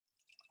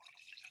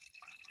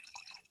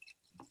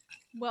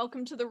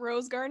Welcome to the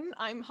Rose Garden.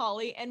 I'm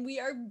Holly, and we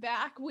are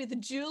back with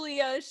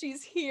Julia.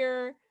 She's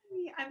here.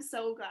 I'm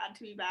so glad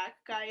to be back,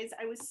 guys.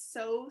 I was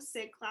so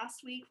sick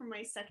last week from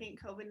my second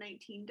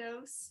COVID-19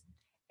 dose.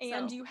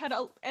 And So,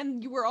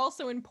 you were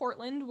also in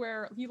Portland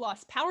where you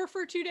lost power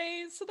for 2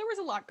 days, so there was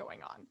a lot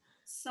going on.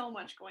 so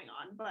much going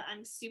on, but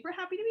I'm super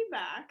happy to be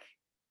back.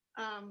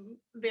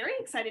 Very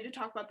excited to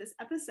talk about this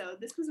episode.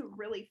 This was a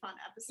really fun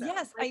episode.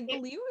 Yes, I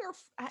believe we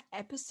are at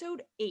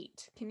episode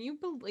 8. Can you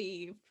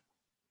believe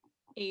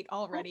 8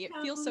 already? It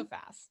feels so Hometown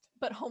fast.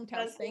 But hometowns,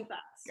 does go thank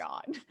fast.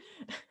 God.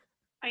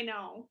 I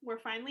know. We're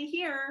finally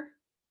here.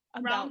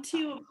 Round About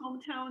two of time.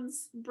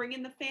 hometowns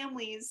bringing the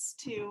families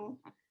to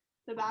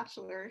The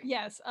Bachelor.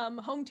 Yes,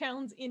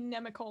 hometowns in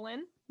Nemacolin,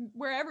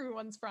 where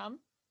everyone's from.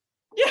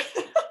 Yeah,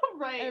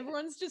 right.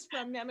 Everyone's just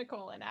from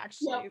Nemacolin,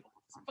 actually. Yep.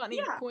 It's a funny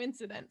Yeah.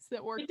 coincidence that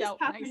It worked just out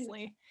happened.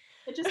 nicely.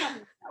 It just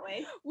happened that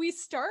way. We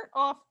start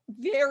off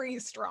very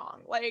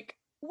strong, like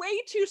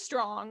way too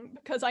strong,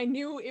 because I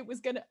knew it was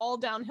gonna all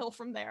downhill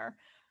from there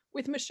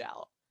with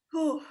Michelle.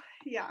 Oh,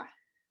 yeah.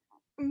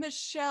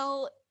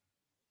 Michelle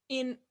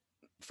in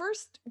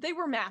first they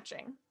were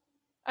matching.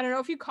 I don't know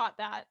if you caught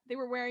that. They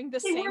were wearing the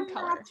They same were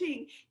color.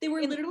 matching. They were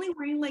In literally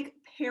wearing like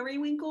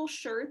periwinkle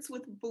shirts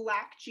with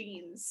black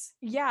jeans.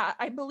 yeah,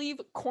 I believe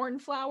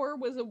cornflower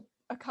was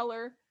a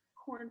color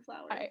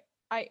Cornflower.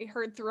 I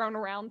heard thrown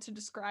around to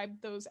describe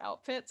those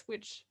outfits,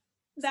 which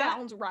That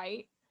sounds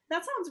right.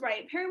 that sounds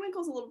right.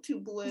 Periwinkle's a little too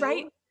blue.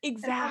 Right?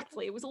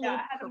 Exactly. It was a Yeah, little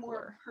it had a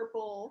more purpler.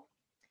 purple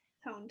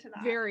tone to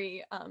that.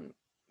 Very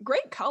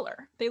great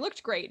color. They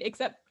looked great,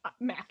 except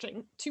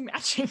matching, too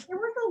matching. There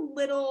was a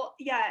little,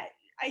 yeah.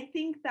 I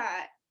think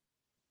that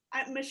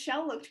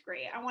Michelle looked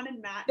great. I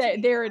wanted Matt to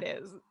be There it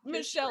is. just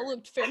Michelle for.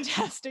 looked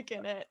fantastic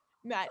in it.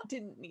 Matt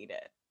didn't need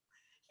it.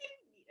 He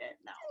didn't need it.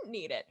 No. Didn't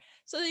need it.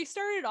 So they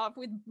started off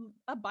with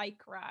a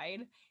bike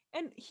ride.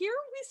 And here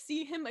we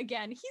see him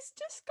again. He's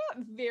just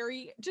got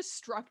very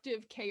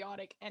destructive,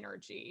 chaotic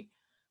energy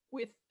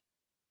with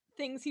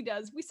things he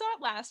does. We saw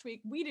it last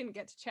week. We didn't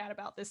get to chat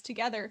about this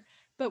together,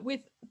 but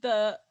with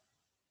the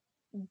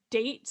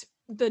date,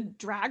 the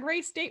drag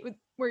race date with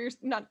where you're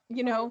not,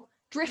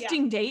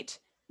 drifting date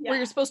where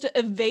you're Yeah. supposed to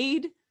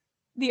evade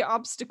the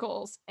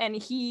obstacles and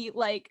he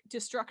like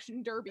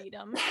destruction derbied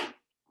him.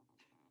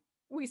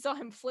 We saw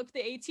him flip the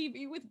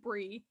ATV with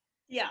Brie.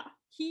 Yeah.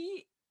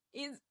 He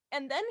is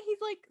and then he's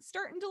like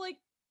starting to like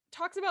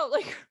talks about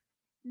like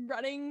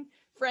running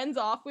friends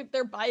off with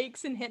their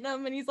bikes and hitting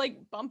them and he's like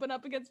bumping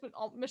up against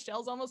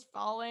Michelle's almost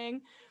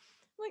falling.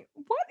 Like,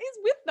 what is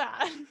with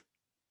that?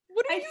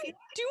 What are I you feel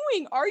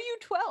doing? Are you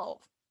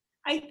 12?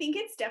 I think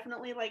it's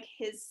definitely like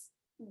his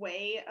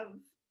way of,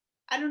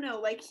 I don't know,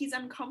 like he's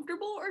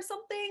uncomfortable or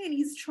something and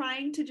he's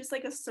trying to just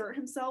like assert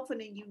himself in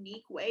a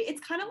unique way.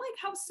 It's kind of like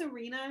how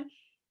Serena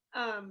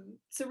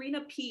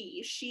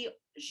P,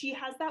 she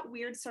has that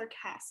weird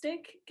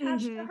sarcastic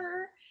catch to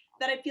her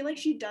that I feel like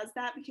she does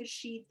that because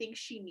she thinks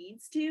she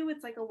needs to.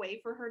 It's like a way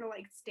for her to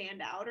like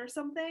stand out or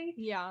something.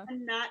 Yeah.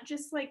 And Matt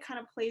just like kind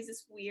of plays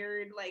this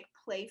weird, like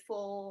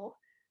playful,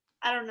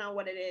 I don't know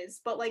what it is,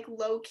 but like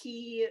low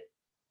key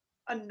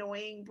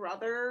annoying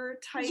brother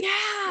type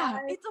Yeah.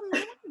 vibe. It's a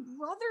little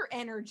brother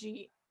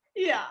energy.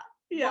 Yeah,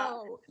 yeah.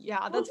 Whoa.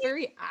 Yeah, Well, that's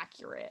very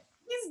accurate.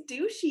 he's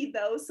douchey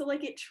though, so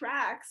like it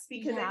tracks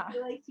because I Yeah.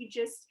 feel like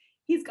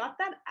he's got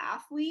that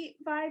athlete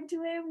vibe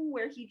to him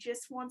where he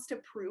just wants to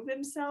prove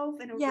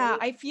himself in a Yeah,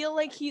 really. I feel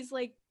like he's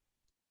like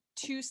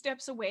 2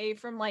 steps away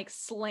from like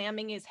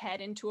slamming his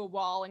head into a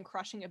wall and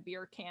crushing a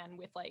beer can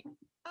with like,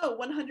 Oh,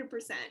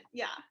 100%.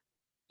 Yeah.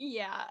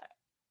 yeah,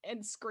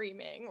 and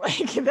screaming.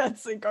 Like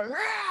that's like going,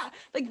 "Rah!"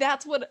 Like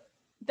that's what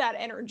that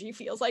energy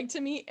feels like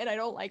to me, and I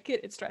don't like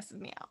it. It stresses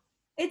me out.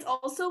 It's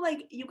also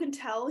like you can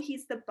tell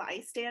he's the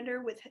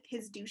bystander with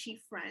his douchey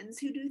friends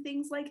who do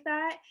things like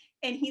that,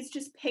 and he's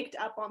just picked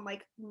up on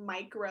like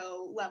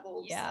micro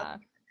levels of Yeah.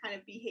 kind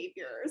of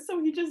behavior.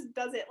 So he just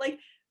does it. Like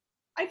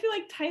I feel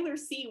like Tyler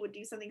C would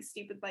do something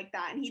stupid like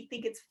that and he'd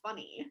think it's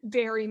funny.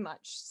 Very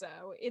much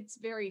so. It's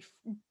very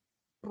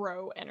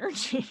bro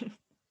energy.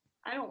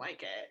 I don't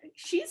like it.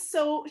 She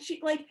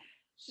like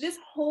this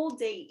whole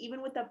date,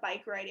 even with the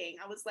bike riding,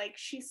 I was like,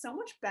 she's so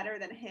much better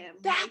than him.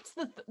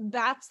 Like,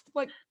 That's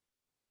what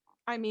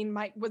I mean,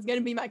 my was going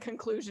to be my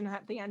conclusion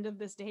at the end of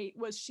this date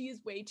was she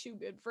is way too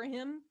good for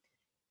him.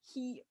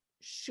 He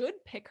should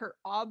pick her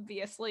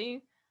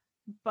obviously,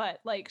 but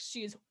like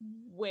she's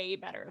way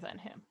better than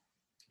him.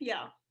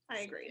 yeah, I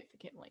agree.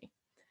 Significantly.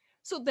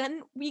 So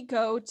then we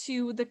go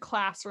to the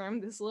classroom,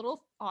 this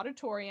little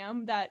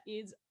auditorium that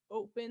is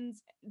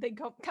opens. They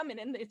come in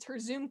and it's her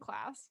Zoom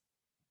class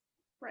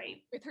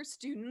Right. with her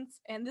students,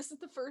 and this is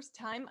the first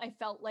time I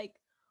felt like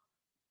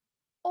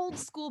old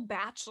school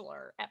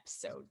Bachelor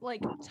episode,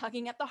 like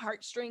tugging at the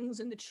heartstrings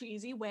in the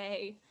cheesy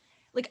way.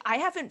 Like I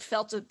haven't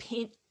felt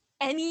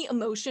any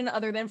emotion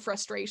other than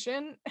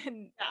frustration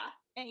and Yeah.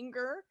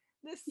 anger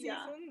this season.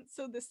 Yeah.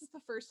 So this is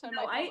the first time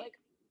No, I felt like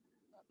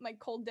my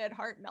cold dead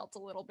heart melt a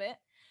little bit.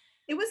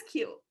 it was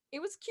cute. It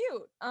was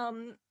cute.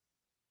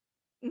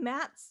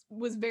 Matt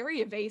was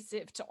very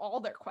evasive to all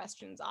their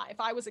questions. If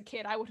I was a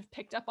kid, I would have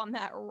picked up on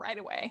that right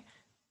away.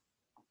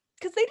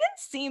 Because they didn't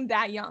seem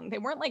that young. They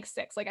weren't like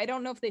 6. Like, I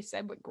don't know if they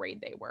said what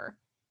grade they were.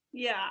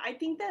 Yeah, I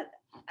think that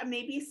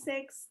maybe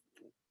 6th,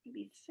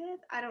 maybe 5th.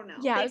 I don't know.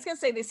 Yeah, I was going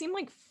to say, they seem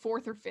like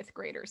 4th or 5th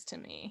graders to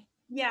me.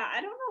 Yeah,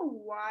 I don't know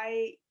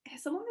why.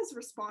 Some of his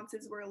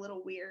responses were a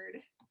little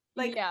weird.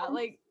 Like, yeah,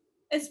 like,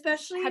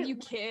 especially. Have you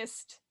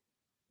kissed?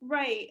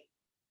 Right.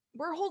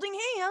 We're holding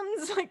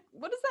hands. Like,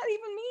 what does that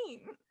even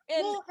mean?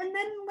 And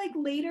then like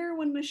later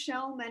when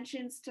Michelle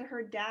mentions to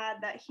her dad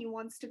that he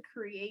wants to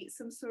create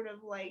some sort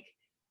of like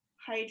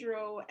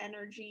hydro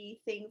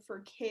energy thing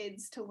for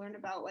kids to learn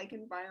about like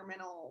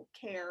environmental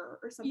care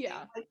or something.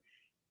 Yeah. Like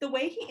the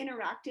way he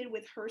interacted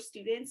with her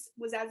students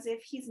was as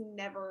if he's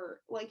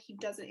never like he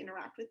doesn't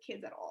interact with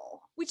kids at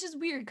all. Which is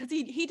weird because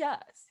he does.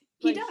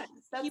 He does.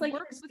 That's he like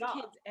works with job.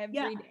 kids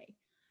every day.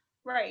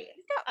 Right.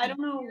 I don't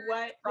know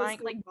what trying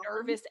like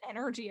nervous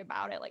energy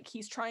about it. Like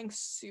he's trying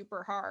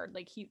super hard.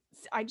 Like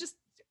I just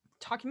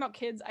talking about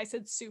kids, I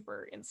said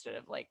super instead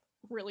of like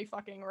really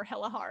fucking or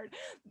hella hard.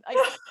 Like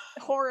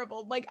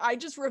horrible. Like I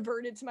just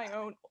reverted to my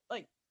own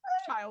like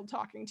child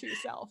talking to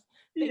yourself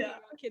thinking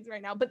about kids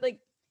right now. But like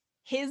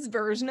his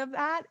version of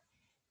that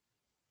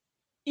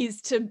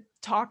is to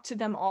talk to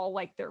them all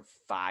like they're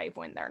 5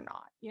 when they're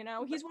not, you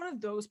know? He's one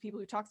of those people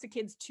who talks to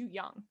kids too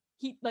young.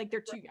 They're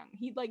too young.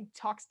 He like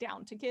talks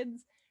down to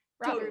kids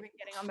rather than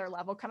getting on their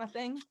level kind of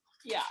thing.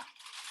 Yeah.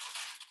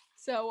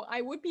 So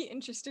I would be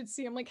interested to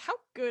see him like how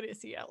good is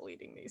he at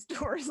leading these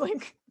tours?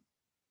 Like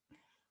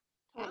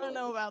I don't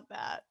know about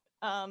that.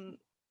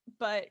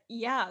 But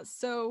yeah,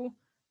 so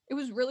it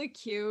was really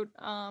cute.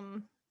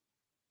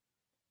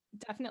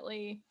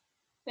 Definitely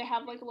they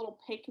have like a little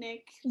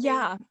picnic.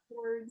 Yeah.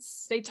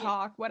 They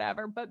talk,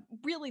 whatever. But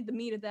really the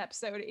meat of the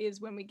episode is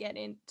when we get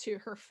into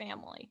her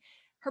family.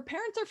 Her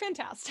parents are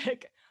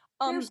fantastic.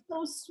 They're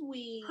so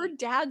sweet. Her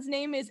dad's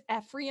name is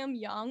Ephraim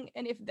Young,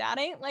 and if that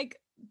ain't like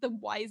the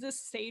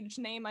wisest sage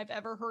name I've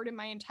ever heard in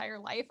my entire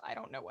life, I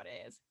don't know what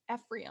it is.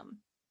 Ephraim.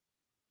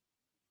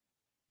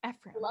 I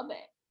love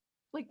it.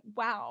 Like,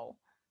 wow.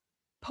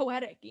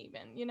 Poetic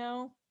even, you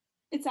know?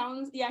 It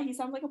sounds, he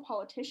sounds like a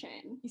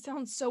politician. He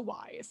sounds so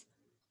wise.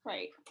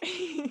 Right.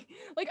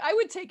 Like, I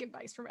would take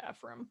advice from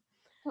Ephraim.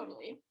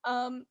 Totally.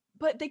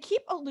 But they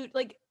keep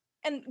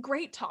and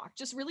great talk,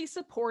 just really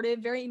supportive,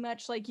 very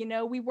much like, you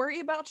know, we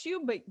worry about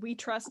you, but we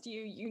trust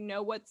you. You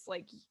know what's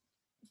like,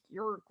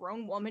 you're a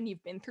grown woman,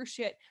 you've been through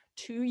shit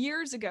 2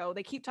 years ago.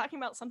 They keep talking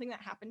about something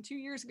that happened 2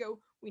 years ago.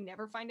 We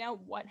never find out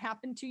what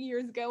happened 2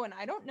 years ago, and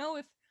I don't know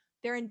if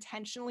they're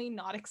intentionally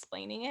not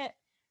explaining it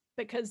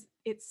because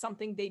it's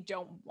something they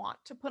don't want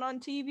to put on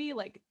TV,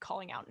 like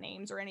calling out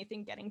names or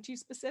anything, getting too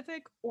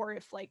specific, or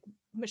if like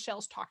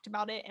Michelle's talked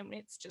about it and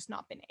it's just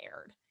not been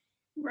aired.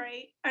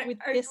 Right. With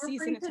this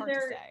season, it's hard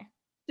to say.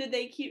 Did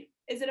they keep?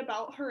 Is it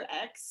about her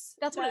ex?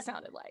 That's what it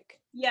sounded like.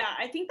 Yeah,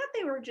 I think that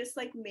they were just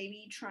like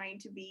maybe trying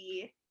to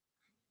be.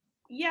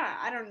 Yeah,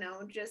 I don't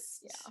know.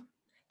 Just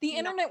the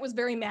internet was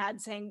very mad,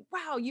 saying,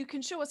 "Wow, you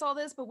can show us all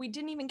this, but we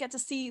didn't even get to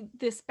see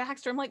this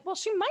backstory." I'm like, well,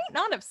 she might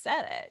not have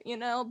said it. You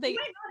know, they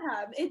might not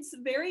have. It's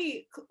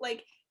very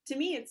like. To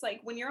me, it's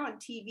like when you're on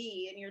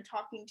TV and you're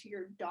talking to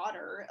your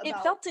daughter about.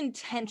 It felt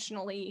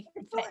intentionally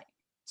vague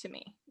to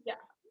me. Yeah.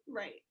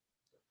 Right.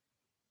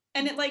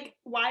 And it like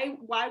why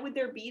would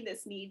there be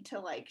this need to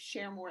like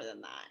share more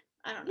than that?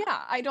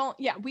 I don't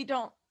know. We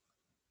don't.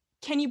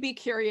 Can you be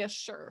curious?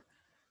 Sure.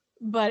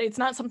 But it's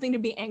not something to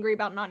be angry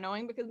about not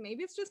knowing because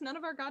maybe it's just none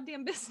of our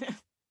goddamn business.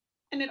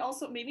 And it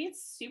also maybe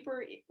it's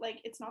super like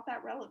it's not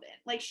that relevant.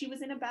 Like she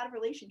was in a bad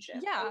relationship.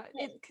 Yeah, okay.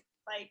 It's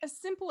like as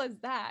simple as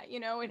that, you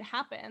know, it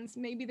happens.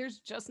 Maybe there's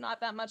just not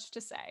that much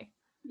to say.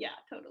 Yeah,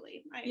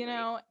 totally. I agree. You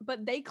know,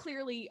 but they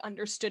clearly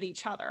understood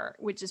each other,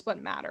 which is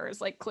what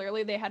matters. Like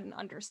clearly they had an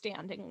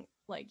understanding.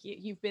 Like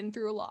you've been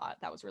through a lot.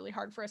 That was really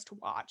hard for us to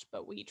watch,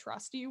 but we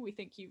trust you. We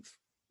think you've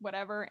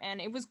whatever,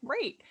 and it was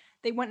great.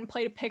 They went and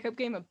played a pickup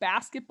game of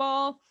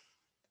basketball.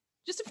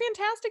 Just a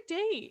fantastic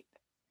date.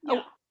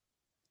 Yeah. Oh,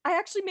 I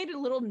actually made a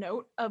little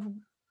note of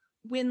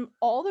when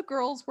all the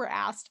girls were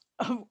asked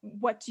of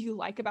what do you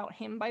like about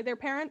him by their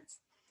parents,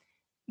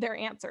 their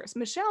answers.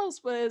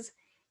 Michelle's was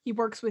he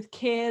works with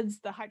kids,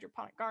 the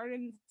hydroponic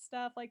garden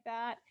stuff like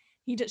that.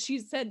 She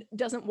said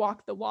doesn't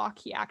walk the walk.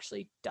 He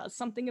actually does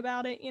something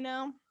about it, you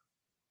know.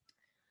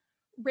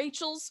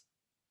 Rachel's,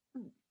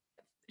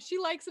 she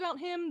likes about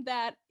him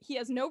that he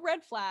has no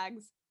red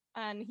flags,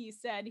 and he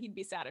said he'd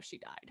be sad if she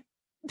died.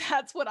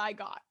 That's what I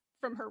got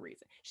from her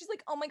reason. She's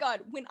like, oh my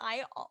god, when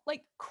I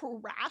like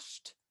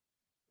crashed,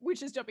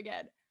 which is jumping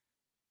ahead,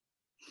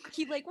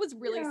 he like was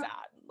really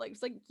sad. Like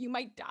it's like you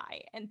might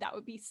die and that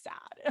would be sad.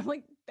 I'm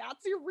like,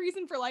 that's your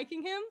reason for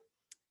liking him?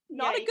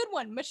 Not a good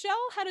one. Michelle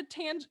had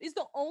is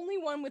the only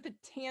one with a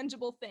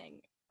tangible thing.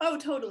 Oh,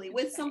 totally.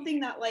 With something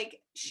that like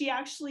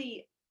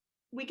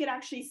we could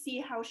actually see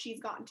how she's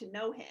gotten to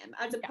know him,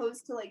 as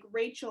opposed to like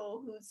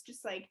Rachel, who's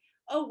just like,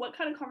 oh, what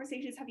kind of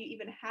conversations have you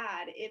even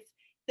had if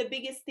the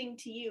biggest thing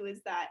to you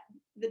is that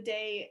the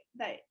day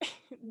that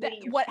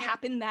what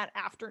happened that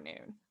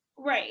afternoon.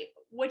 Right.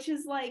 Which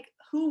is like,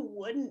 who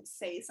wouldn't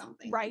say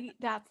something like Right?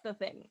 That's the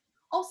thing.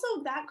 also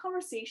that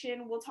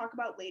conversation we'll talk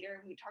about later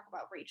when we talk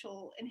about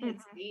Rachel and his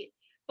Mhm. date.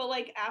 But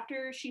like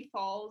after she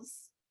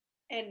falls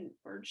and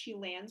or she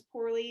lands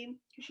poorly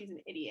because she's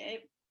an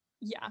idiot,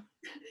 Yeah.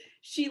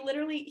 she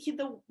literally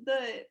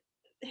the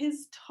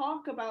his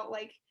talk about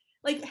like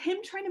him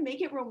trying to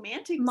make it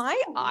romantic was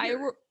My so eye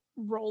weird.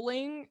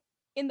 rolling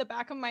in the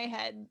back of my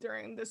head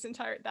during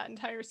that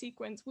entire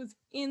sequence was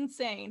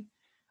insane.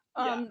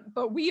 Yeah.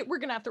 But we're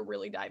gonna have to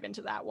really dive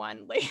into that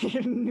one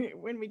later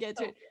when we get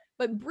to Oh, it.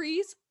 But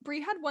Brie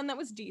had one that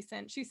was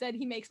decent. She said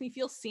he makes me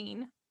feel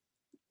seen,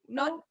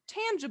 not oh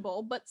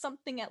tangible, but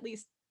something at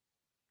least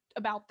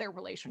about their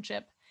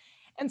relationship.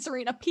 And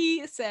Serena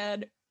P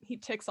said he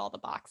ticks all the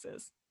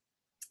boxes.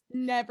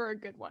 Never a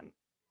good one.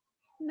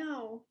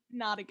 no.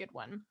 Not a good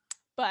one.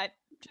 But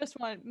just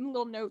one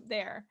little note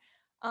there.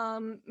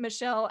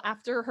 Michelle,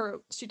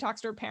 after she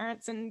talks to her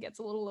parents and gets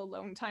a little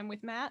alone time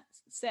with Matt,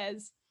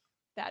 says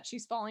that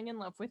she's falling in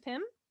love with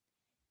him,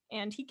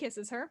 and he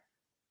kisses her.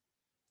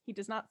 He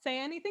does not say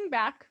anything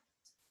back,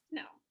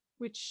 No.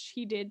 which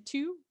he did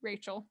to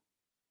Rachel,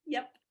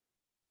 Yep.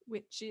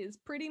 which is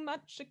pretty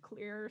much a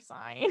clear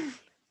sign.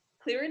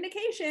 Clear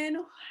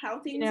indication how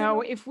things You are know,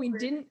 going if we forward.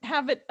 didn't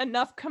have it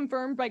enough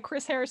confirmed by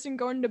Chris Harrison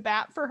going to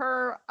bat for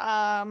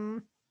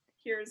her,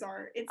 Here's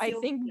our it's I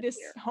sealed think this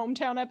here.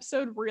 hometown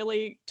episode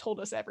really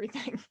told us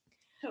everything.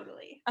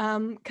 Totally.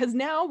 Because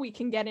now we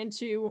can get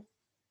into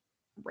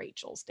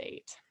Rachel's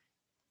date.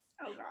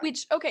 Oh god.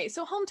 Which, okay,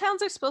 so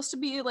hometowns are supposed to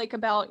be like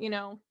about,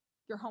 your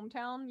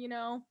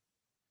hometown,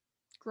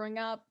 growing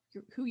up,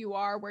 who you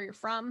are, where you're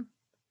from.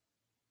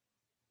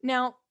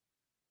 Now,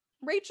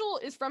 Rachel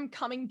is from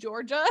Cumming,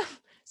 Georgia.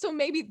 So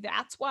maybe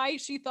that's why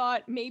she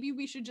thought maybe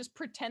we should just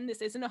pretend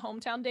this isn't a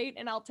hometown date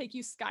and I'll take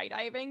you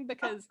skydiving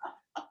because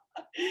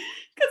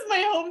Because my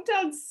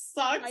hometown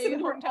sucks my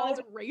and hometown is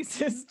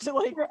racist to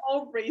like we're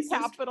all racist.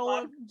 capital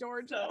fuck, of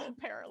Georgia, so.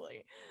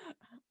 apparently.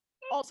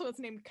 Also, it's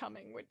named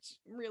Cumming, which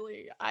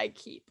really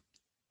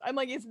I'm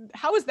like,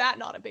 how is that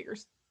not a bigger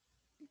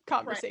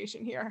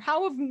conversation here?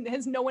 How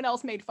has no one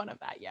else made fun of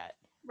that yet?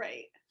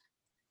 Right.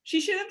 She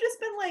should have just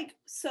been like,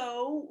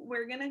 so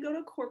we're gonna go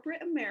to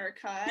corporate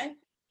America.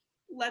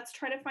 Let's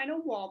try to find a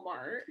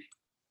Walmart.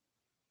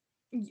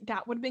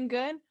 That would have been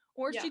good.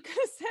 Or Yeah. she could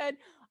have said,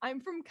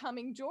 I'm from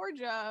Cumming,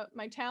 Georgia,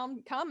 my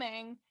town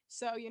Cumming.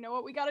 So you know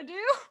what we gotta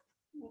do?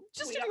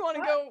 Just We if got you want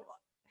to what? go,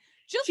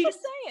 just She for just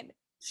saying.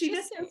 she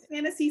Just just does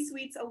saying. fantasy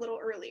suites a little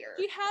earlier.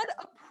 She had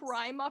a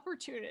prime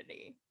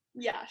opportunity.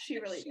 Yeah, she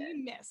that really she did.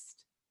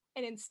 missed.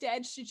 And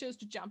instead, she chose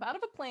to jump out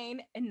of a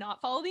plane and not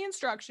follow the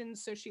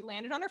instructions, so she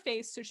landed on her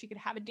face so she could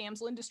have a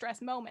damsel in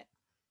distress moment.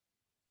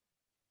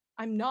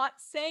 I'm not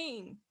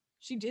saying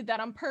she did that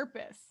on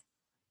purpose.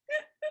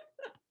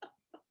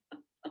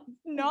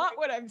 Not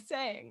what I'm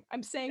saying.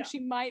 I'm saying Yeah. she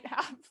might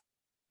have.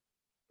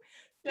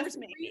 For Just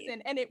some maybe.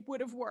 reason, and it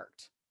would have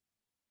worked.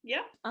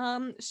 Yeah.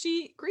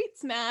 She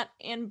greets Matt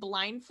and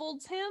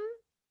blindfolds him,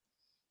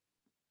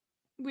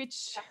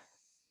 which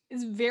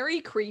is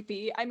very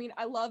creepy. I mean,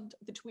 I loved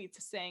the tweets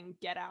saying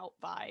 "get out"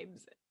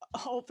 vibes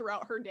all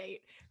throughout her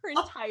date. Her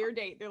entire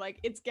date, they're like,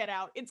 "It's get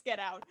out, it's get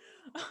out."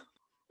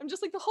 I'm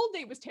just like, the whole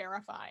date was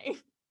terrifying.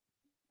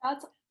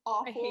 That's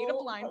awful. I hate a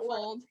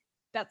blindfold.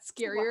 That's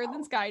scarier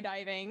than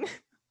skydiving,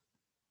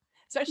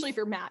 especially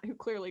for Matt, who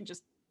clearly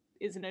just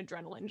is an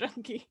adrenaline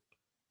junkie.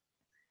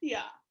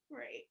 Yeah,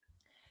 right.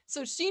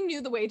 So she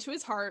knew the way to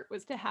his heart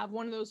was to have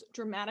one of those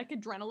dramatic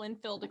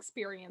adrenaline-filled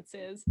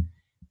experiences.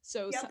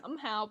 So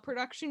somehow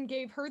production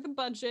gave her the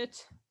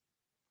budget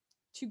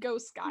to go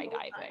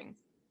skydiving.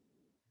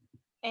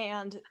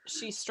 And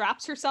she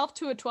straps herself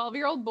to a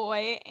 12-year-old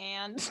boy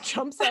and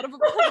jumps out of a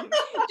plane.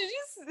 Did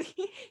you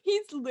see?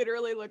 He's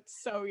literally looked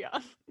so young.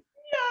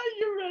 Yeah,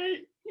 you're right.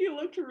 He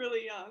looked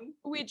really young.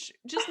 Which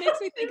just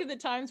makes me think of the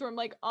times where I'm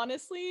like,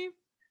 honestly,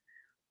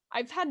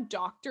 I've had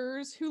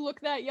doctors who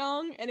look that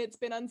young, and it's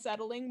been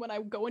unsettling when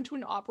I go into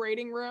an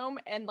operating room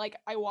and like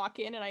I walk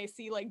in and I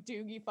see like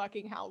Doogie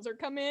fucking Howser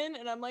come in,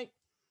 and I'm like,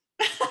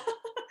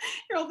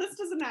 girl, this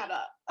doesn't add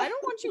up. I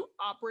don't want you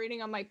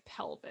operating on my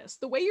pelvis.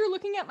 The way you're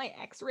looking at my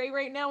x-ray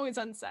right now is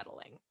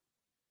unsettling.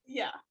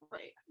 Yeah,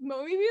 right.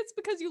 Maybe it's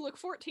because you look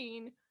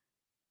 14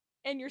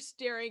 and you're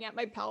staring at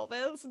my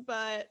pelvis,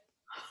 but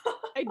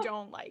I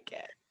don't like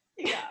it.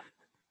 Yeah.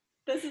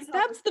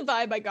 That's the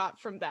vibe I got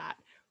from that.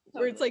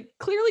 Where it's like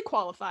clearly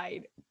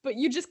qualified, but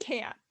you just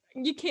can't.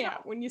 You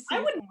can't when you see. I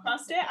wouldn't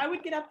trust it. I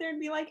would get up there and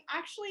be like,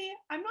 actually,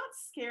 I'm not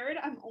scared.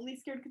 I'm only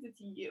scared because it's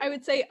you. I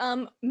would say,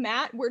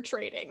 Matt, we're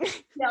trading.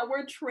 Yeah,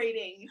 we're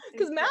trading.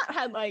 Because Matt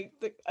had like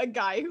a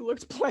guy who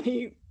looked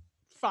plenty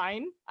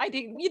fine. You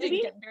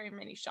didn't get very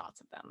many shots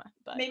of them,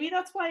 but maybe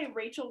that's why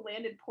Rachel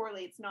landed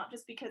poorly. It's not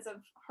just because of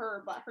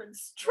her, but her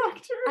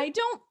instructor. I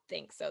don't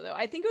think so, though.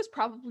 I think it was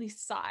probably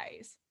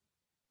size.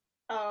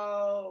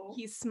 Oh.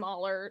 He's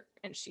smaller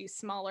and she's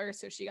smaller,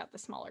 so she got the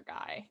smaller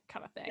guy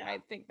kind of thing. Yeah. I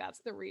think that's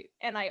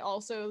and I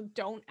also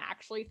don't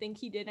actually think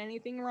he did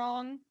anything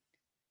wrong.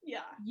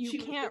 Yeah. You she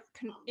was can't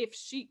just- if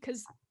she,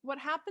 because what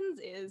happens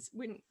is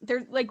when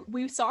they're like,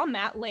 we saw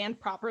Matt land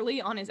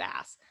properly on his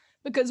ass,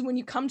 because when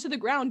you come to the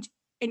ground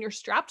and you're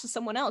strapped to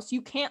someone else,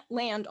 you can't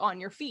land on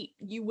your feet.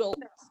 You will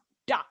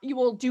die. You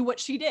will do what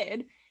she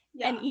did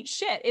and Yeah. eat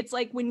shit. It's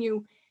like when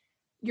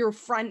your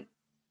front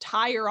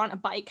tire on a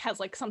bike has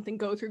like something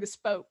go through the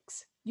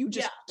spokes. You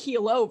just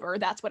keel over.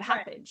 That's what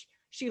happened.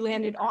 She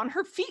landed on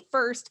her feet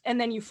first,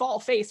 and then you fall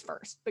face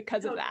first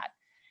because of that.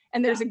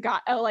 And there's a guy,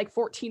 a like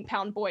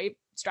 14-pound boy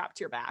strapped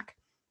to your back.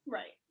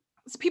 Right.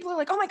 So people are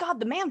like, oh my God,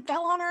 the man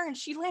fell on her and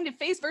she landed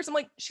face first. I'm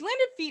like, she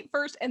landed feet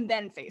first and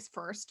then face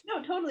first.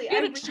 No, totally. She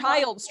had a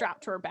child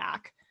strapped to her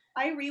back.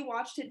 I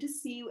rewatched it to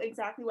see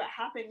exactly what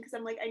happened because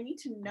I'm like, I need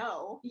to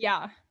know.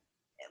 Yeah.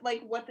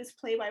 Like what this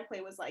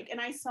play-by-play was like. And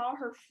I saw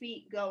her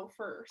feet go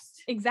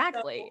first.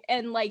 Exactly. So,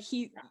 and like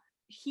he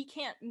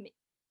can't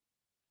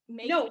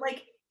make no,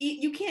 like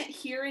you can't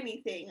hear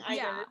anything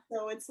either. Yeah.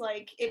 So it's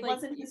like it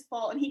wasn't his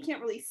fault, and he can't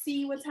really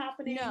see what's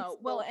happening. No, so.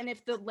 well, and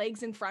if the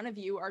legs in front of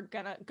you are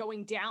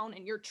going down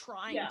and you're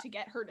trying to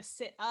get her to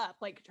sit up,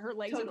 like her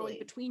legs are going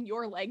between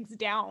your legs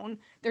down,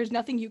 there's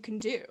nothing you can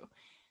do.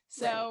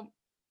 So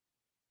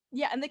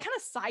yeah, and they kind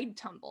of side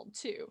tumbled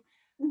too.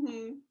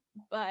 Mm-hmm.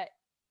 But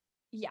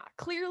yeah,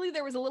 clearly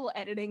there was a little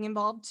editing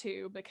involved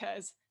too,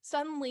 because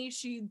suddenly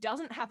she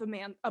doesn't have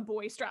a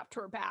boy strapped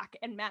to her back,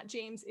 and Matt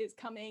James is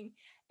coming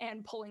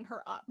and pulling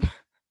her up.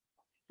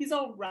 He's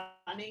all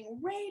running,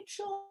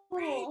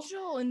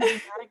 Rachel, in the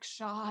dramatic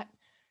shot.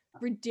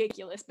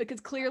 Ridiculous, because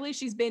clearly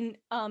she's been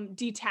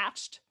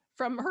detached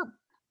from her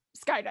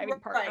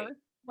skydiving partner.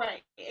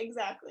 Right,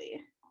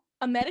 exactly.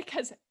 A medic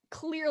has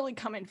clearly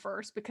come in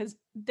first because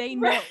they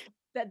know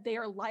that they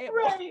are liable.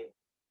 Right.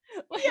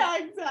 Like, yeah,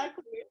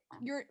 exactly.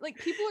 You're like,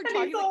 people are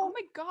talking like, oh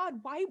my God,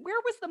 where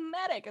was the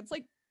medic? It's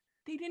like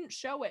they didn't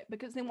show it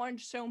because they wanted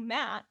to show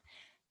Matt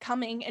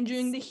coming and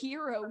doing the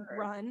hero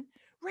run,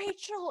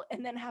 Rachel,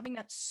 and then having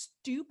that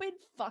stupid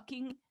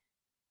fucking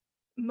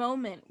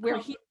moment where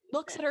he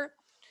looks at her.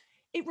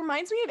 It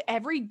reminds me of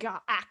every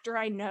actor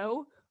I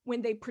know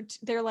when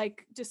they're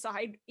like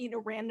decide in a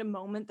random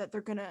moment that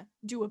they're gonna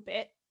do a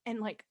bit and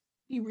like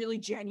be really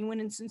genuine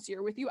and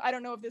sincere with you. I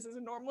don't know if this is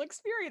a normal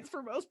experience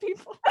for most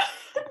people.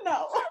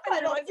 No,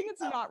 I'm realizing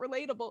it's not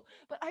relatable,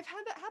 but I've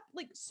had that happen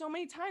like so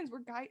many times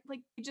where guys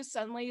like just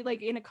suddenly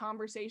like in a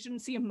conversation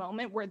see a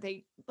moment where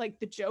they like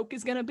the joke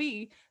is gonna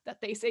be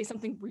that they say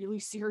something really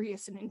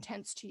serious and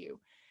intense to you,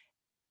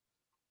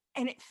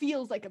 and it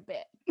feels like a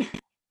bit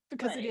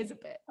because it is a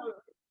bit.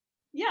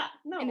 Yeah,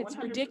 no, and it's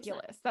 100%.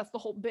 ridiculous. That's the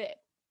whole bit.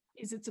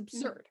 Is it's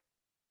absurd.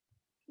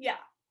 Yeah.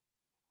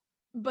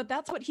 But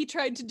that's what he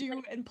tried to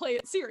do and play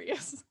it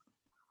serious.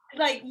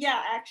 Like,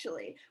 yeah,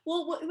 actually.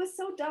 Well, it was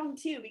so dumb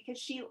too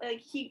because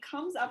he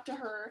comes up to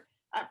her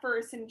at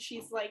first and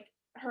she's like,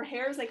 her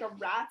hair is like a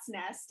rat's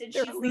nest, and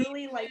she's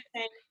literally like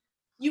saying,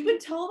 you can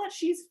tell that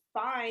she's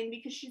fine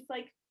because she's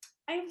like,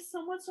 I have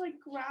so much like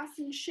grass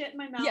and shit in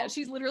my mouth. Yeah,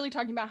 she's literally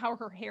talking about how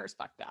her hair's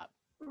fucked up.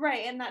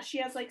 Right, and that she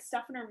has like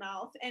stuff in her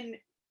mouth. And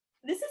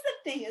this is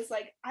the thing is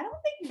like, I don't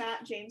think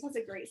Matt James has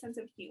a great sense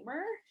of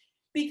humor.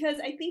 Because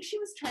I think she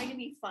was trying to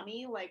be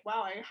funny, like,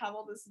 wow, I have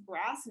all this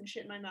grass and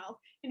shit in my mouth.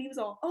 And he was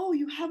all, oh,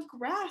 you have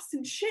grass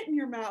and shit in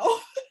your mouth. And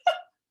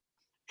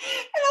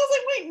I was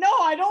like, wait, no,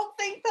 I don't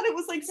think that it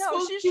was like,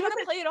 no, she's trying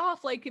to play it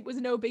off like it was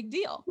no big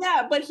deal.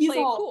 Yeah, but he's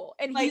all cool.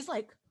 And he's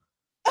like,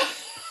 and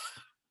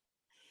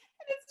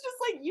it's just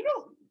like, you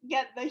don't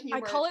get the humor.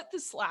 I call it the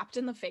slapped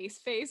in the face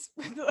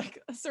with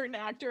like a certain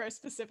actor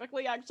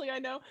specifically, actually, I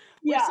know.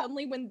 Where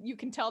suddenly when you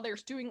can tell they're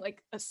doing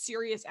like a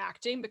serious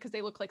acting because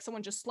they look like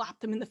someone just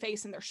slapped them in the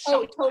face and they're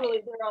shocked. Oh,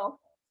 totally,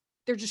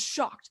 they're just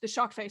shocked. The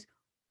shocked face.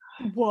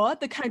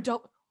 What? The kind of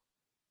dope.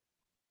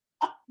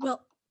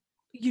 Well,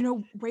 you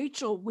know,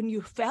 Rachel, when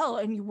you fell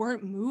and you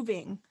weren't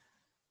moving,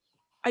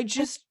 I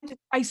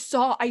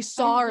saw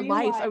her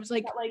life. I was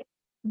like,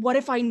 what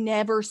if I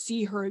never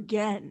see her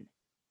again?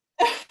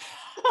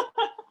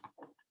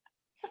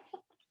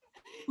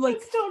 Like,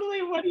 that's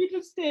totally what he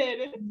just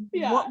did.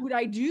 Yeah. What would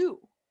I do?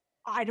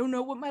 I don't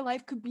know what my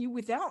life could be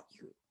without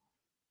you.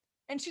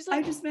 And she's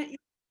like, I just met you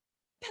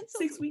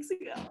 6 weeks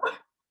ago.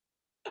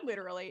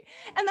 Literally.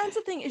 And that's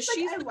the thing is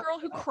she's the girl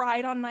who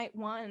cried on night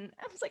one.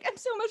 I was like, I'm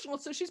so emotional.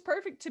 So she's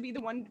perfect to be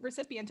the one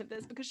recipient of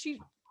this because she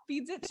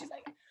feeds it. She's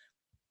like,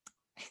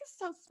 he's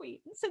so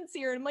sweet and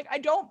sincere. And I'm like, I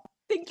don't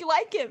think you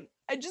like him.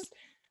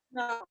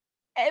 No.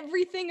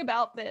 Everything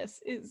about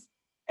this is,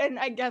 and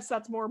I guess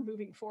that's more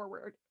moving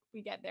forward.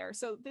 We get there.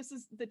 So this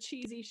is the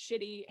cheesy,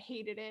 shitty,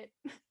 hated it.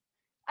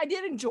 I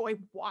did enjoy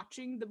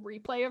watching the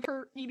replay of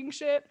her eating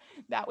shit.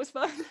 That was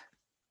fun.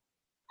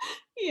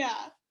 Yeah.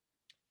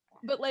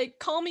 But like,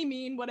 call me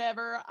mean,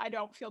 whatever. I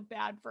don't feel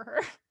bad for her.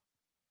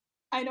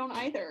 I don't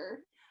either.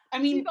 I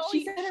mean,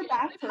 she said her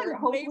back hurt.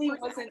 Hopefully it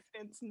wasn't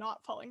not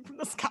falling from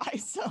the sky,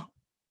 so.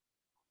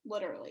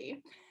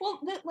 Literally. Well,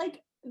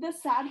 like, The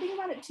sad thing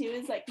about it too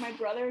is like my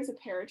brother is a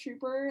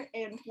paratrooper,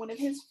 and one of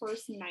his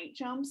first night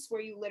jumps where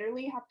you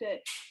literally have to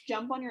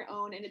jump on your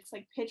own and it's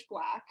like pitch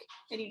black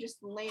and you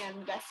just land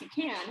the best you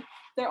can.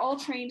 They're all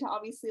trained to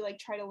obviously like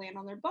try to land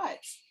on their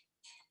butts.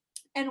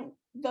 And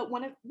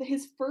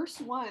his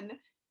first one,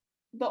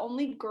 the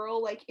only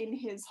girl like in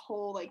his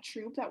whole like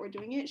troop that were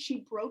doing it,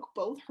 she broke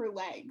both her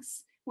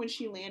legs when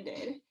she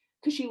landed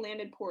because she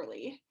landed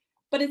poorly.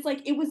 But it's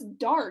like it was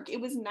dark,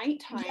 it was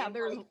nighttime. Yeah,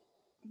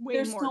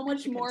 There's so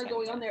much more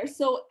going on there.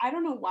 So I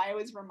don't know why I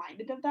was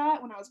reminded of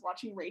that when I was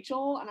watching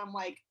Rachel, and I'm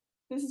like,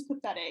 this is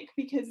pathetic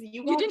because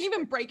you didn't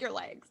even break your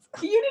legs.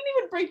 You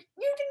didn't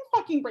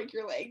fucking break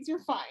your legs. You're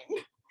fine.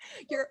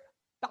 You're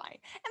fine.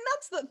 And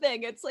that's the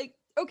thing. It's like,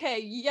 okay,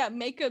 yeah,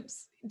 makeup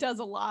does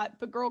a lot,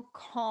 but girl,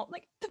 calm.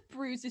 Like the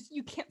bruises,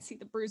 you can't see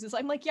the bruises.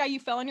 I'm like, yeah, you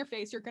fell on your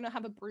face. You're gonna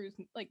have a bruised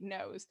like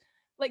nose.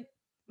 Like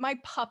my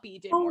puppy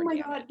did more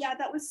damage. Oh my god, yeah,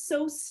 that was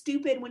so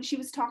stupid when she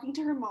was talking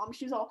to her mom.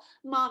 She was all,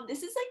 Mom,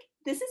 this is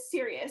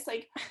serious.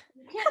 Like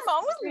her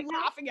mom was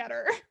laughing at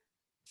her.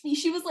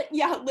 She was like,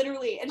 yeah,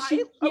 literally. And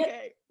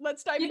okay,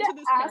 let's dive into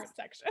this parent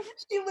section.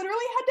 She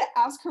literally had to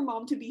ask her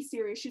mom to be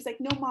serious. She's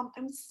like, no, Mom,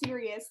 I'm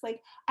serious. Like,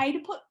 I had to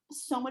put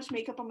so much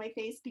makeup on my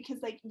face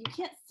because, like, you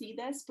can't see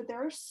this, but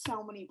there are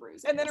so many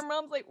bruises. And then her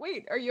mom's like,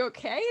 wait, are you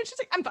okay? And she's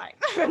like, I'm fine.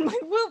 I'm like,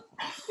 well,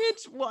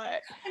 bitch,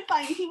 what? I'm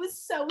fine. He was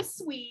so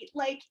sweet.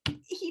 Like,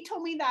 he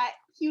told me that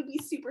he would be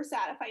super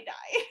sad if I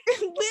die.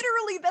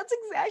 Literally, that's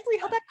exactly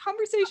how that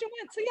conversation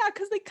went. So, yeah,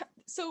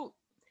 because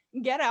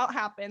Get Out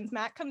happens.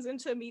 Matt comes in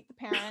to meet the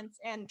parents,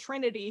 and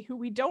Trinity,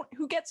 who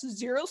gets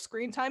 0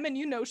 screen time, and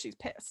she's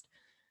pissed.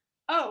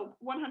 Oh,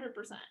 100%.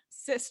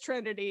 Sis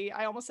Trinity.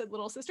 I almost said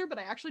little sister, but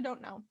I actually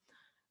don't know.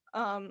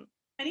 Anyone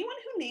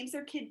who names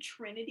their kid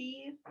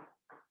Trinity,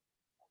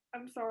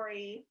 I'm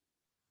sorry.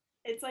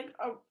 It's like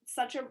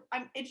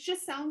it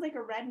just sounds like a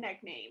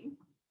redneck name.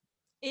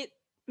 It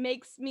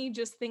makes me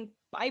just think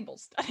Bible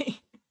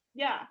study.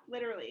 Yeah,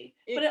 literally.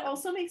 But it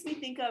also makes me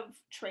think of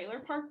Trailer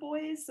Park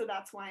Boys, so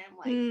that's why I'm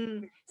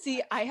like...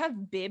 See, I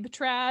have bib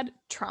trad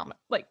trauma,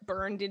 like,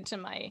 burned into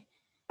my...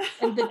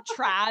 And the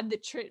trad,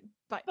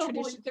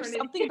 tradition, there's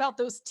something about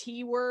those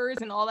T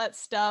words and all that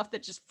stuff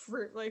that just,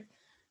 like,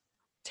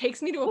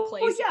 takes me to a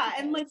place... Oh, yeah,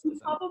 and, like,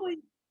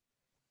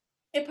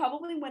 it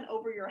probably went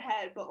over your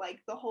head, but,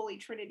 like, the Holy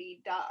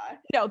Trinity, duh.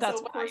 No, that's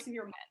so, of course, in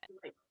your mind,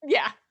 like...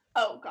 Yeah.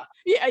 Oh, God.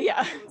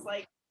 Yeah. It was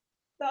like...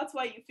 That's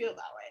why you feel that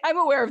way. I'm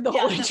aware of the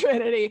Holy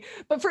Trinity.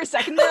 But for a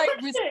second there, I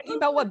was thinking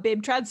about what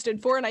Bib Trad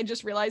stood for, and I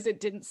just realized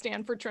it didn't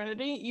stand for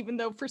Trinity, even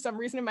though for some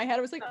reason in my head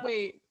I was like,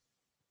 wait,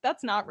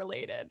 that's not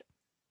related.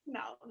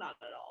 No, not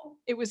at all.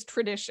 It was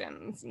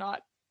traditions,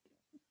 not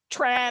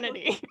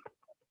Tranity.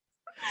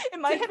 In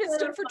my head, it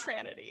stood for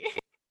Tranity.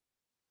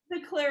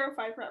 To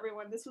clarify for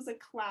everyone, this was a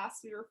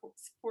class we were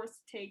forced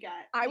to take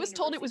at I was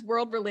told it was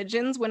world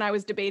religions when I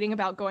was debating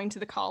about going to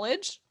the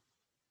college.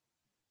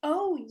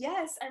 Oh,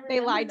 yes, I remember They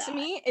lied to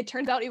me. It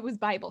turns out it was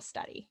Bible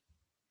study.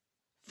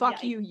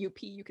 Fuck you,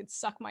 UP. You could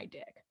suck my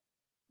dick.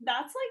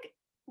 That's like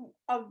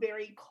a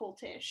very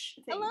cultish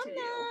thing to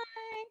do.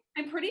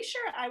 I'm pretty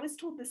sure I was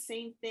told the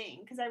same thing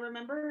because I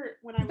remember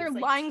when I was They're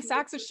lying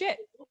sacks of shit.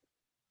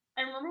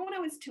 I remember when I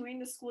was touring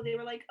the school, they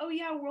were like, oh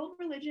yeah, world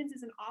religions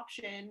is an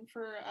option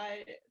for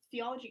a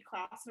theology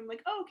class. And I'm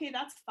like, oh, okay,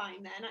 that's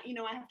fine then. You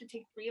know, I have to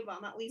take 3 of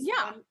them. At least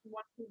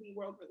one can be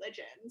world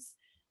religions.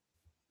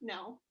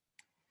 No.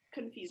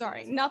 Confusing.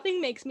 Sorry,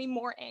 nothing makes me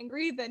more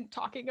angry than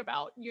talking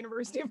about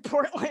University of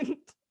Portland.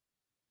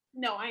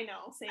 No, I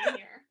know. Same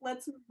here.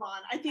 Let's move on.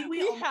 I think we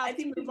have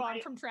to move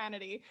on from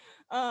Trinity.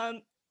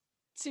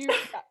 To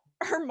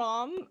her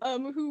mom,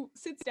 who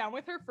sits down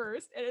with her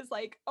first and is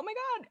like, "Oh my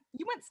god,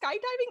 you went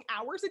skydiving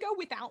hours ago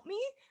without me,"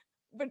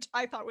 which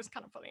I thought was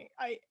kind of funny.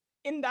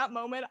 In that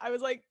moment, I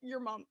was like,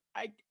 "Your mom,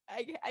 I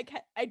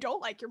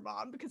don't like your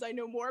mom because I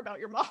know more about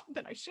your mom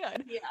than I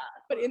should." Yeah.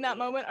 But in that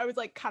moment, I was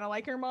like, kind of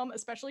like her mom,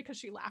 especially because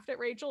she laughed at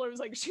Rachel. It was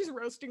like, she's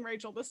roasting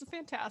Rachel. This is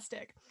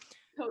fantastic.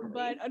 Totally.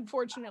 But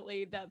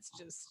unfortunately, that's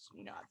just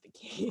not the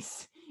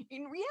case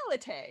in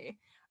reality.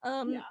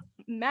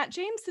 Matt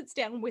James sits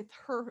down with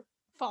her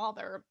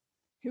father,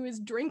 who is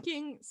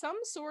drinking some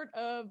sort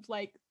of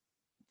like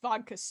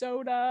vodka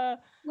soda.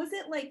 Was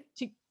it like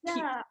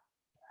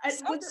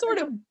some sort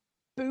of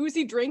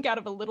boozy drink out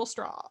of a little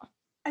straw?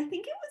 I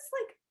think it was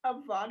like a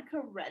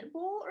vodka Red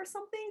Bull or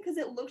something because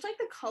it looked like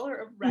the color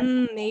of Red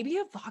Bull. Maybe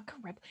a vodka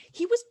Red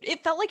Bull.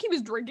 It felt like he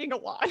was drinking a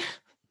lot.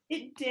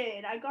 It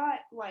did. I got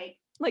like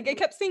I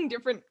kept seeing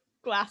different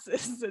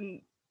glasses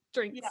and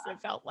drinks. Yeah.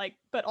 It felt like,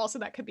 but also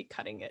that could be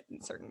cutting it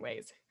in certain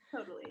ways.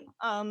 Totally.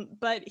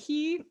 But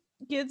he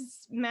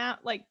gives Matt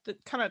like the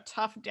kind of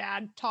tough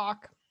dad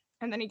talk,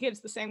 and then he gives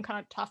the same kind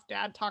of tough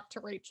dad talk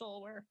to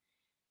Rachel, where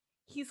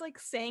he's like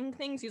saying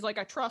things. He's like,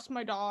 I trust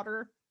my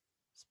daughter,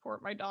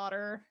 support my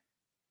daughter.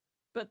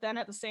 But then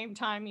at the same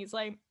time, he's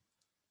like,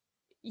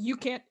 you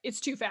can't, it's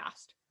too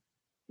fast.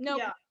 No,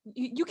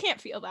 you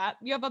can't feel that.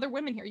 You have other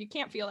women here. You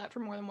can't feel that for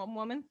more than one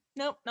woman.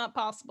 Nope, not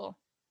possible.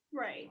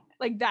 Right.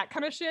 Like that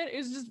kind of shit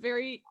is just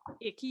very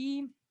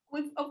icky.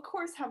 we of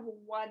course have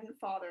one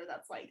father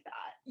that's like that.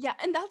 Yeah,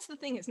 and that's the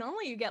thing is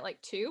normally you get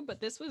like two, but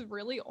this was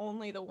really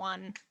only the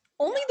one.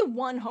 Only Yeah. the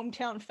one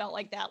hometown felt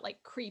like that,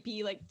 like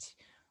creepy, like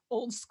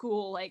old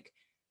school, like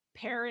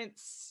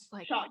parents,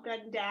 like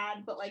Shotgun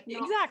dad, but like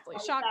not exactly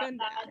quite that shotgun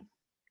bad. dad.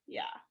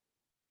 Yeah.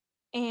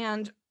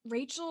 And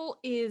Rachel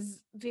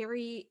is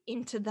very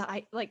into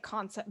the like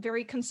concept,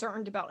 very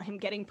concerned about him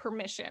getting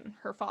permission,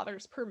 her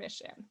father's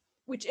permission,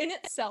 which in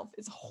itself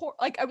is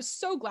like I was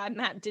so glad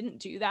Matt didn't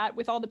do that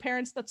with all the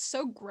parents. That's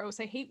so gross.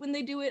 I hate when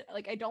they do it.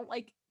 Like I don't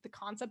like the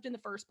concept in the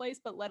first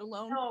place, but let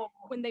alone No.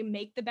 when they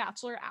make the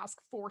bachelor ask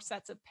 4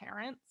 sets of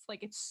parents.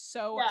 Like it's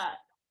so Yeah.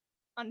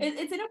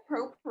 It's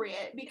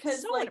inappropriate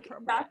because so like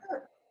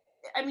inappropriate.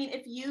 I mean,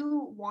 if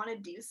you want to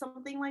do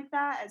something like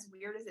that, as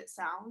weird as it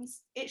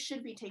sounds, it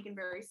should be taken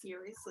very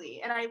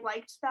seriously. And I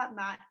liked that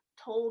Matt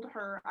told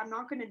her, I'm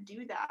not going to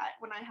do that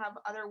when I have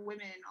other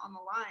women on the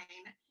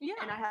line Yeah.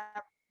 and I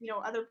have,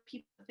 other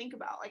people to think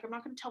about. Like, I'm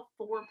not going to tell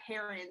 4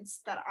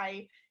 parents that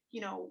I,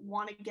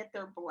 want to get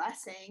their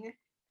blessing.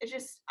 It's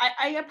just,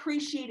 I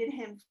appreciated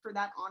him for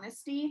that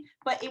honesty,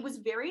 but it was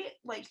very,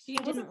 like, She it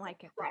wasn't didn't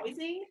like it though.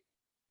 surprising.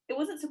 It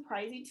wasn't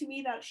surprising to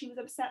me that she was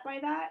upset by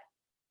that,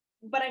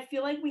 but I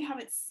feel like we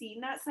haven't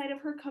seen that side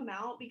of her come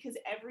out because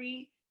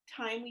every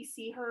time we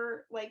see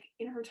her like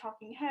in her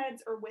talking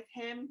heads or with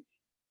him,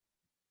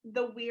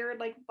 the weird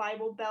like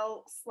Bible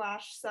Belt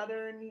slash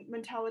Southern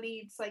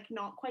mentality, it's like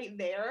not quite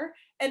there.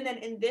 And then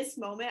in this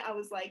moment, I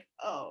was like,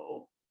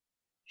 oh,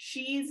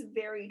 she's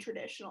very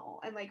traditional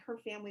and like her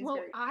family's Well,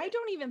 very I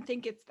don't even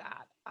think it's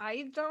that.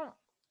 I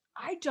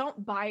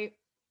don't buy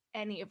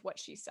any of what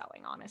she's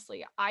selling,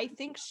 honestly. I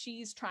think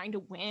she's trying to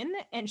win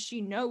and she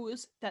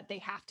knows that they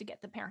have to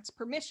get the parents'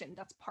 permission.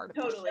 That's part of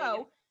totally. the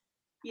show.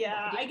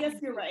 Yeah, I guess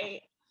you're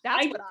right.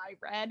 That's what I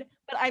read.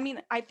 But I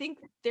mean, I think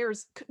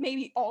there's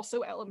maybe also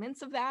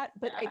elements of that,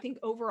 but I think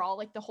overall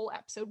like the whole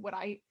episode what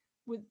I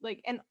would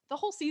like and the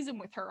whole season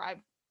with her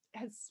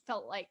has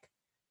felt like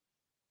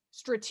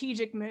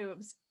strategic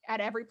moves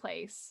at every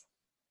place.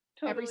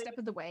 Totally. Every step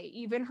of the way,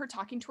 even her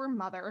talking to her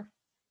mother.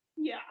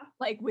 Yeah.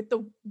 Like with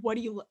the what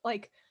do you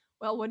like?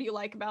 Well, what do you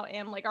like about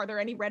him? Like, are there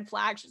any red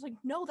flags? She's like,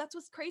 no, that's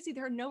what's crazy.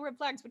 There are no red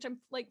flags, which I'm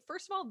like,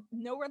 first of all,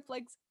 no red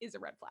flags is a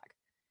red flag.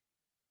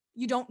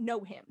 You don't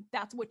know him.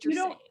 That's what you're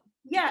saying.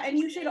 Yeah, and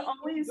you should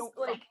always don't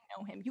like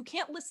know him. You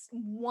can't list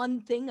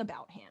one thing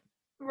about him.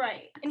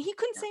 Right. And he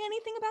couldn't say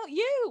anything about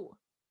you.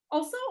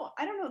 Also,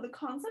 I don't know, the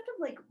concept of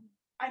like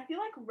I feel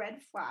like red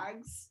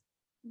flags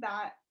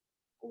that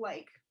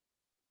like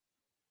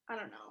I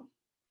don't know,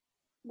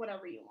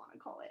 whatever you want to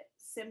call it,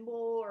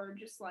 symbol or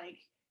just like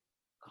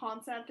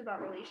concept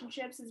about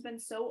relationships has been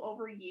so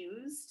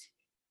overused.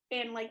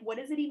 And like, what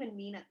does it even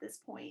mean at this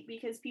point?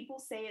 Because people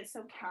say it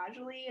so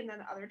casually, and then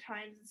other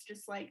times it's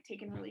just like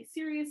taken really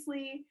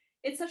seriously.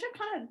 It's such a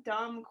kind of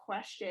dumb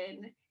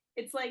question.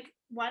 It's like,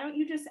 why don't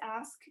you just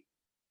ask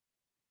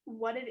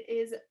what it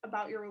is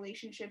about your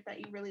relationship that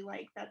you really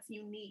like that's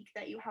unique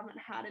that you haven't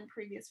had in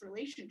previous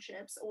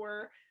relationships,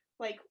 or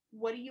like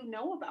what do you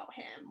know about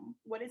him,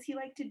 what does he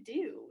like to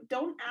do?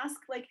 Don't ask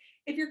like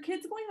if your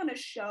kid's going on a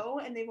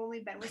show and they've only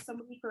been with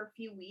somebody for a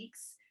few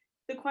weeks,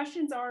 the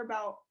questions are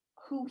about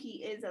who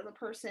he is as a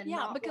person. Yeah,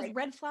 not because like,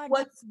 red flags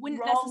wouldn't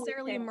wrong with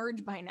necessarily him.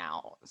 emerge by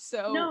now.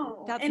 So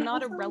No, that's and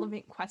not a also,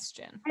 relevant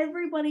question.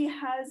 everybody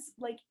has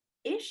like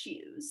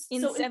issues.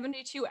 In so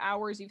 72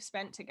 hours you've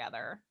spent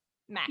together,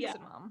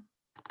 maximum.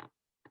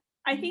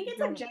 I think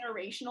it's a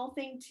generational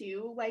thing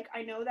too. Like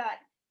I know that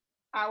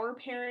our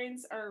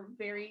parents are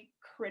very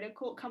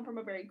critical, come from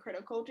a very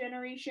critical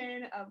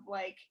generation of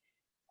like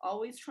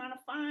always trying to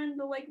find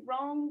the like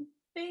wrong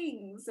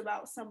things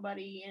about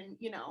somebody, and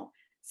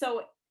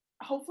so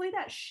hopefully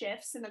that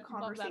shifts in the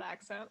conversation. Love that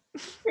accent.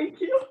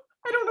 Thank you.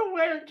 I don't know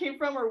where it came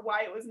from or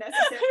why it was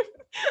necessary.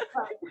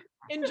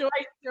 Enjoy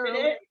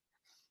it.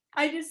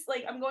 I just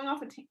like I'm going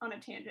off on a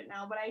tangent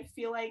now, but I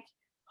feel like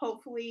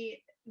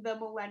hopefully the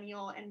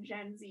millennial and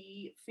Gen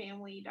Z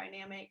family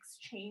dynamics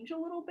change a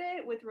little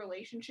bit with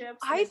relationships.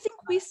 I think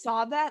we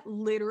saw that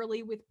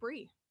literally with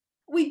Brie.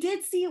 We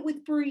did see it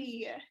with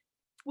Brie.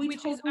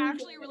 Which is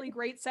actually a really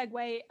great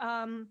segue.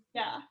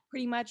 Yeah.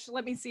 Pretty much,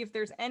 let me see if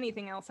there's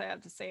anything else I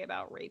have to say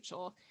about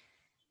Rachel.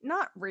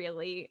 Not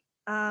really.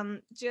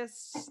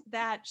 Just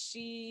that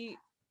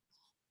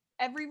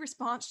every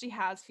response she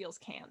has feels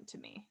canned to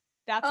me.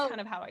 That's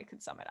kind of how I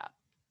could sum it up.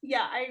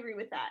 Yeah, I agree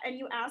with that. And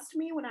you asked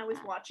me when I was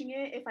watching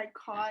it if I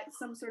caught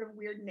some sort of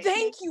weird nickname.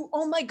 Thank you.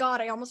 Oh my God,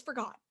 I almost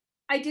forgot.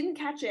 I didn't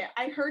catch it.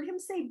 I heard him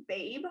say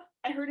babe.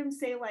 I heard him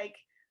say like,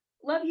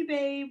 love you,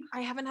 babe. I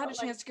haven't had a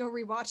chance to go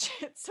rewatch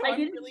it. So I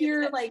didn't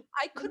hear like,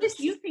 I could have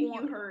you think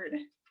you heard.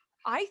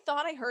 I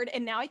thought I heard,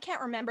 and now I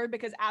can't remember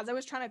because as I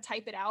was trying to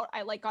type it out,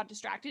 I like got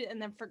distracted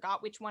and then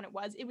forgot which one it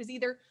was. It was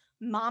either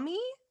mommy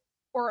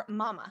or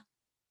mama.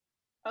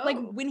 Oh. Like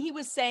when he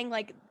was saying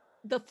like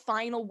the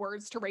final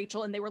words to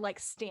Rachel and they were like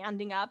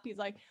standing up, he's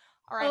like,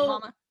 all right,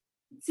 mama.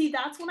 See,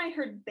 that's when I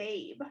heard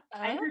babe.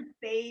 I heard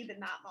babe in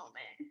that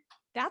moment.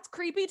 That's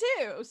creepy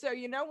too. So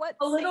you know what?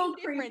 A little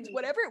difference.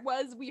 Whatever it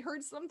was, we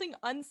heard something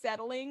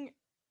unsettling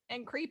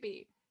and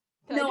creepy.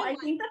 No, I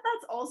think that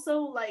that's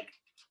also like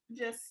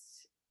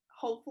just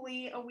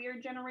hopefully a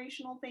weird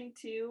generational thing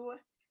too.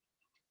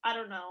 I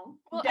don't know.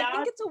 Well, I think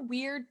Dad, it's a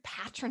weird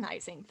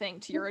patronizing thing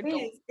to your it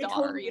adult is. It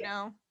daughter, totally you is.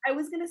 know? I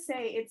was gonna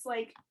say it's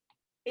like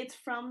it's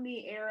from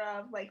the era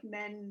of like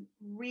men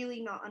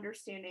really not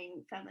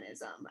understanding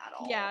feminism at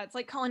all. Yeah, it's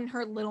like calling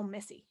her little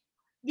Missy.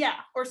 Yeah,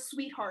 or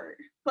sweetheart,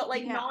 but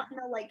like Yeah. not in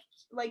a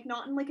like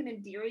not in like an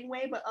endearing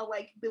way, but a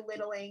like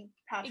belittling,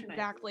 patronizing.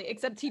 Exactly.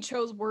 Except he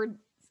chose words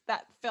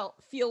that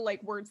feel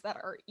like words that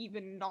are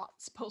even not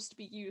supposed to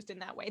be used in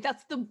that way.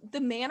 That's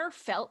the manner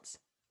felt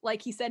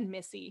like he said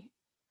Missy,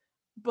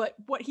 but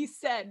what he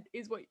said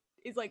is what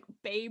is like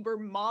babe or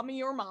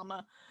mommy or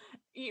mama.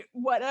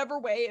 Whatever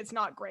way, it's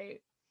not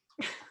great.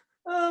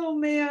 Oh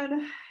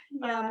man.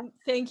 Yeah.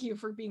 Thank you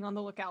for being on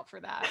the lookout for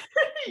that.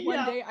 One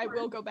Yeah, day I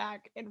will go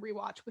back and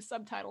rewatch with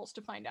subtitles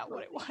to find out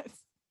what it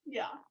was.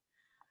 yeah.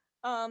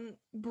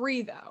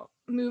 Brie though,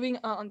 moving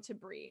on to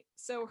Brie.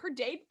 So her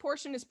date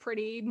portion is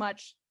pretty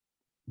much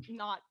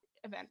not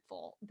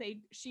eventful.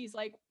 She's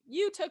like,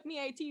 you took me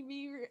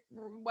ATV,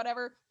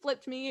 whatever,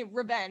 flipped me,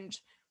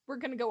 revenge. We're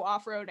gonna go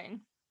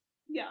off-roading.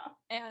 Yeah.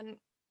 And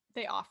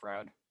they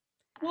off-road.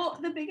 Well,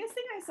 the biggest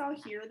thing I saw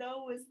here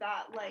though was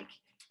that like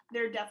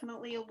they're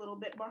definitely a little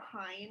bit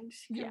behind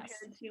compared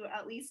to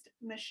at least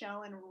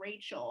Michelle and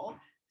Rachel.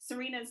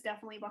 Serena's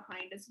definitely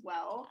behind as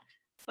well,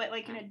 but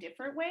like in a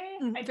different way.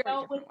 I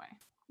felt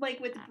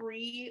with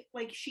Brie,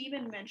 like she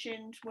even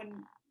mentioned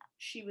when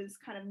she was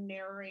kind of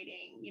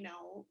narrating, you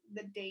know,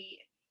 the date,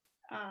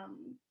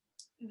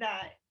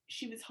 that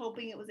she was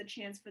hoping it was a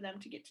chance for them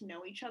to get to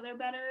know each other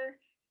better.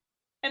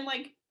 And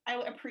like I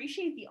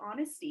appreciate the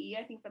honesty.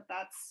 I think that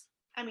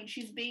I mean,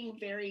 she's being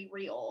very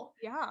real.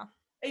 Yeah.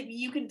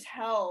 You can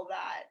tell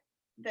that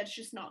that's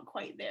just not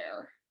quite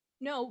there.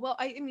 No, well,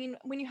 I mean,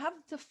 when you have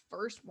the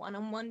first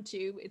one-on-one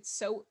too, it's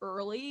so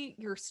early,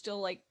 you're still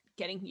like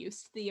getting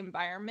used to the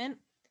environment.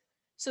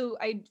 So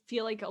I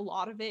feel like a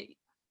lot of it,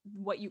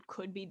 what you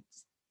could be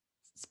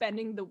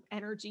spending the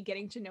energy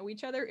getting to know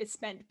each other is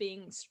spent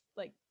being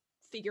like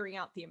figuring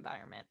out the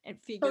environment and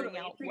figuring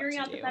out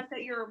the fact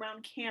that you're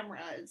around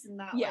cameras and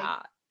that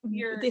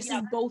this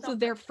is both of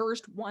their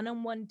first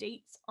one-on-one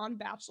dates on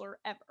Bachelor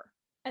ever.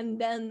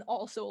 And then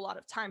also a lot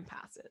of time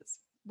passes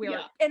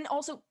and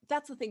also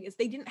that's the thing is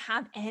they didn't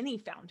have any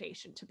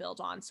foundation to build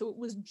on. So it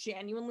was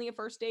genuinely a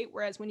first date.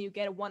 Whereas when you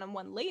get a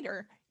one-on-one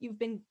later, you've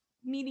been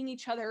meeting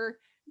each other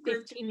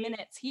 15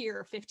 minutes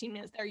here, 15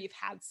 minutes there, you've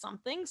had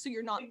something. So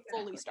you're not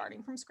fully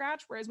starting from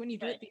scratch. Whereas when you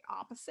do it the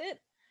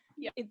opposite,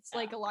 it's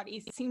like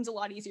it seems a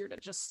lot easier to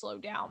just slow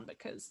down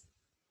because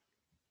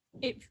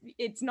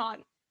it's not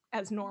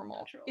as normal.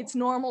 Natural. It's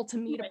normal to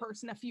meet a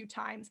person a few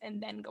times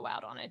and then go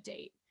out on a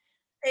date.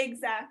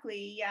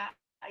 Exactly. Yeah,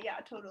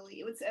 totally.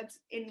 It was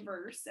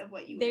inverse of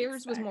what you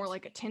theirs was more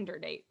like a Tinder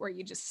date where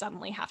you just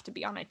suddenly have to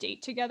be on a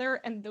date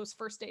together, and those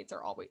first dates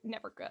are always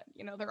never good,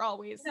 you know. They're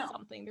always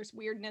something. There's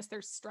weirdness,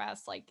 there's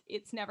stress. Like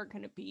it's never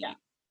going to be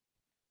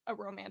a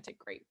romantic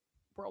great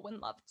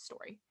whirlwind love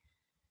story.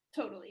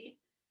 Totally.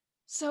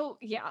 So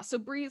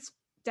Brie's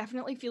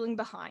definitely feeling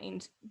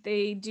behind.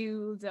 They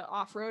do the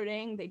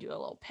off-roading, they do a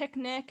little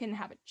picnic and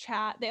have a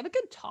chat. They have a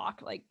good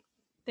talk. Like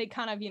they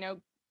kind of, you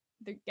know,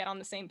 they get on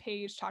the same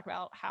page, talk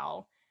about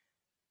how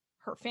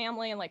her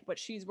family and like what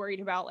she's worried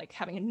about, like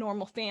having a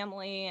normal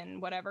family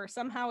and whatever.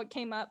 Somehow it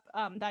came up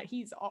that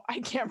I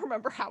can't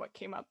remember how it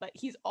came up, but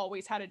he's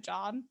always had a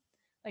job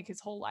like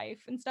his whole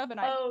life and stuff. And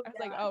I was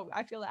like, oh,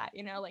 I feel that,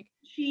 you know, like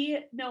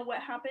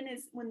what happened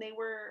is when they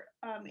were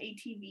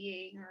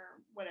ATVing or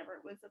whatever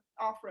it was,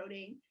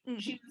 off-roading,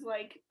 she was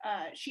like,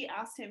 she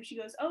asked him, she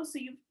goes, oh, so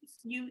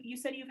you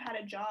said you've had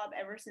a job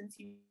ever since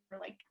you were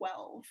like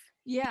 12.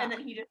 Yeah. And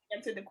then he just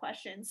answered the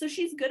question. So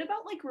she's good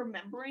about like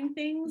remembering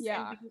things.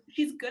 Yeah. And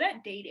she's good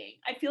at dating.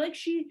 I feel like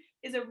she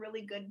is a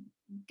really good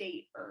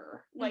dater.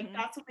 Like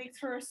that's what makes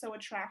her so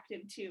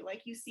attractive too.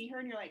 Like you see her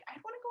and you're like, I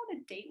want to go on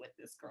a date with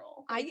this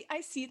girl. Like,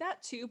 I see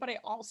that too, but I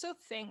also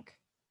think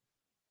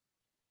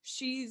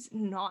she's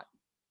not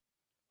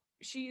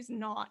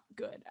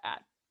good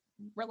at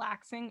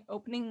relaxing,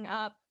 opening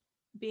up,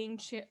 being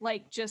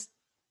like just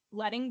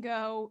letting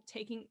go,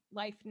 taking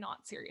life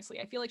not seriously.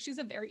 I feel like she's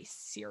a very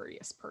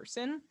serious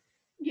person.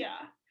 Yeah.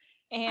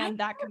 And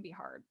that can be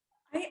hard.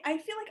 I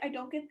feel like I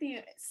don't get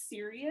the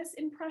serious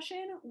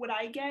impression. What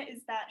I get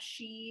is that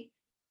she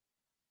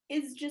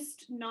is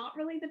just not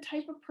really the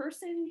type of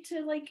person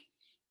to like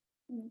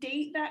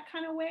date that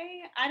kind of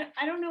way.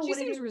 I don't know. She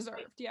seems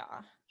reserved,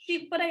 yeah.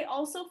 But I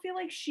also feel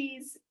like she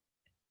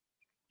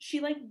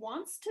like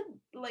wants to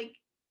like,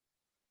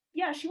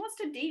 yeah, she wants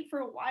to date for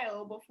a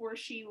while before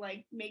she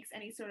like makes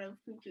any sort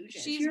of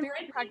conclusion. She's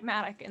very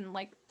pragmatic and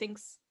like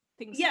thinks.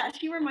 Yeah,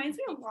 she reminds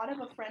me a lot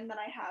of a friend that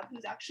I have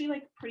who's actually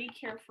like pretty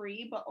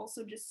carefree, but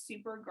also just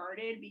super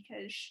guarded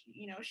because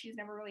you know she's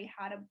never really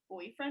had a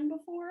boyfriend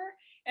before,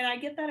 and I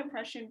get that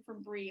impression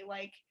from Brie.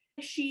 Like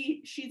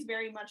she's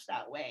very much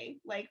that way.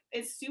 Like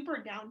is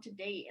super down to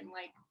date and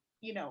like,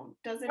 you know,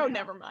 doesn't. Oh,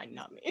 never mind,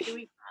 not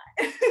me.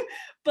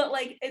 But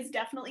like it's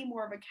definitely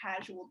more of a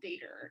casual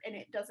dater,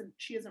 and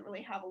she doesn't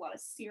really have a lot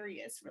of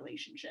serious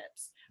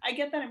relationships. I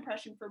get that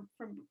impression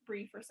from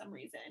Brie for some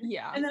reason.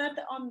 Yeah. And then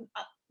on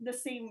the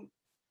same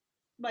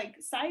like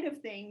side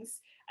of things,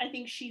 I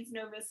think she's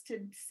nervous to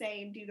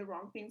say and do the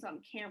wrong things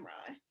on camera.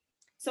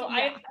 So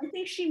Yeah. I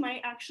think she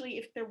might actually,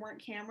 if there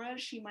weren't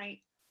cameras, she might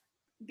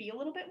be a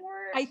little bit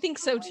more. I think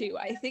so too.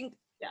 I think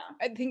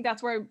Yeah.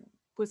 that's where I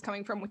was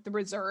coming from with the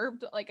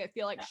reserved. Like I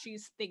feel like Yeah.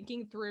 she's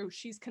thinking through,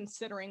 she's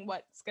considering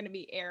what's going to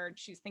be aired,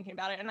 she's thinking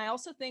about it. And I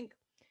also think,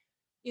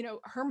 you know,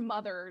 her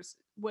mother's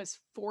was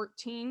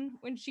 14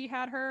 when she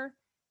had her.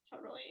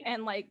 Totally.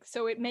 And like,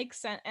 so it makes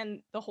sense.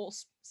 And the whole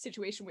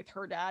situation with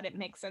her dad, it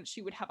makes sense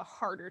she would have a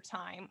harder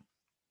time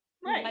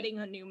Right. letting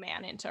a new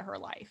man into her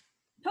life.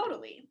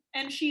 Totally.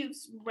 And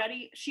she's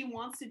ready. She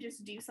wants to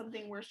just do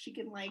something where she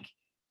can like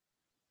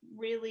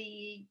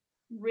really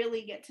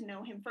get to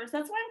know him first.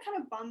 That's why I'm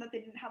kind of bummed that they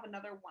didn't have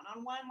another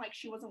one-on-one. Like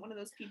she wasn't one of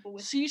those people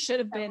with She should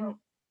have been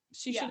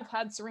she should have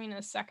had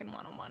Serena's second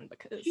one-on-one,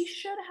 because she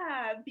should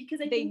have,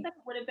 because I think that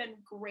would have been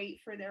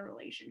great for their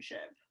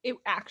relationship. It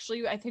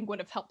actually, I think, would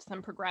have helped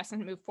them progress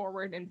and move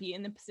forward and be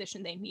in the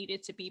position they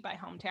needed to be by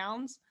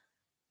hometowns.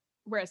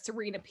 Whereas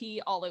Serena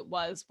P, all it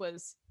was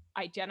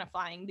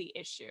identifying the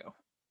issue.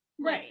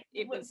 Right.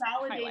 It was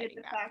validated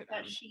the fact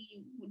that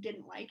she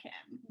didn't like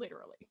him.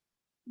 Literally.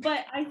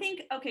 But I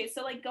think, okay,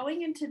 so like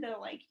going into the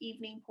like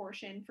evening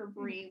portion for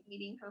Brie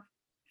meeting her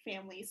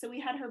family. So we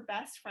had her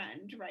best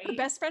friend, right? Her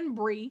best friend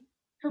Brie.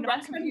 Her not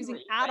best confusing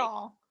friend Brie, at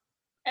all.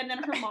 And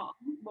then her mom,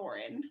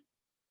 Lauren.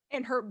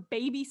 And her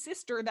baby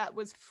sister that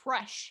was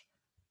fresh.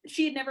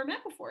 She had never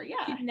met before,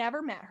 yeah. She'd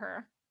never met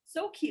her.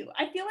 So cute.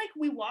 I feel like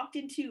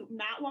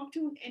Matt walked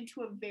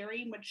into a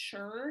very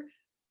mature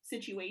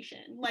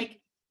situation. Like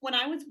when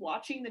I was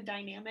watching the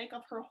dynamic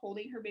of her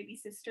holding her baby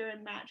sister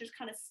and Matt just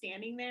kind of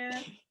standing there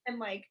and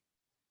like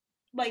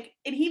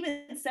and he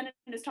even said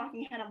in his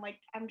talking head, I'm like,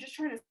 I'm just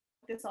trying to take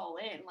this all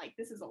in. Like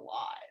this is a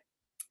lot.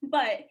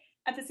 But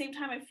at the same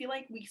time, I feel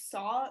like we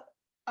saw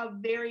a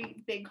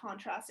very big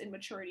contrast in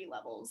maturity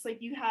levels. Like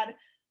you had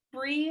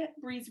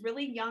Brie's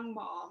really young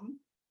mom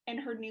and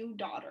her new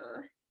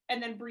daughter,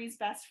 and then Brie's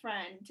best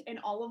friend, and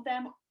all of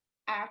them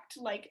act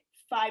like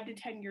 5 to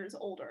 10 years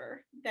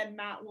older than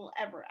Matt will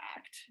ever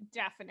act.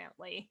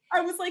 Definitely.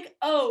 I was like,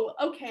 oh,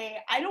 okay,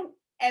 I don't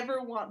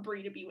ever want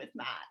Brie to be with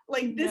Matt.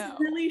 Like this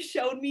really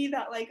showed me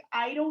that like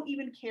I don't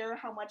even care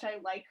how much I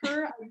like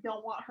her. I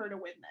don't want her to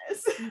win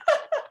this.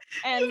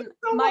 And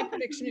so my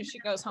prediction is she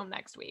goes home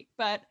next week.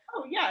 But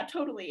oh yeah,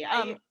 totally.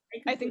 I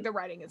think the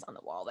writing is on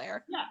the wall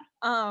there.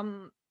 Yeah.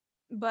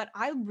 But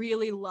I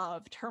really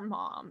loved her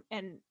mom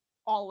and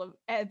all of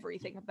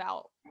everything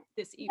about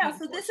this evening. Yeah,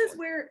 so this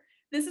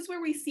is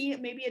where we see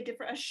maybe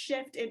a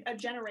shift in a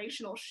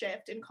generational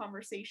shift in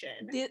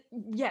conversation.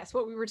 Yes,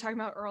 what we were talking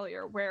about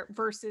earlier, where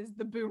versus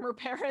the boomer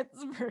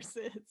parents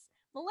versus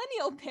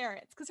millennial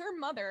parents, because her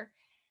mother,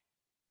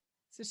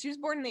 so she was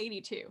born in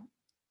 82,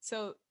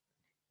 so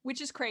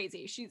which is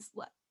crazy. She's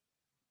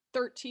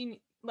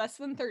less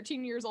than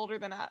 13 years older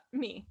than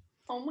me.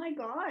 Oh my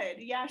god,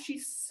 yeah,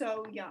 she's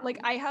so young. Like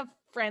I have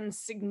friends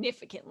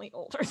significantly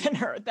older than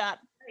her that,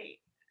 right.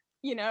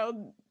 You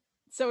know,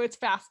 so it's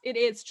fast. It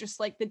is just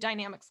like the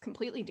dynamics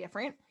completely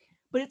different,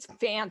 but it's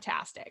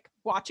fantastic.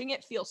 Watching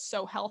it feels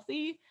so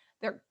healthy.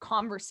 Their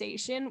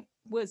conversation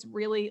was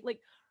really like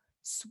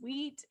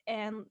sweet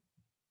and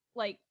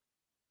like,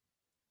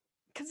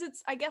 because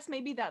it's, I guess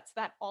maybe that's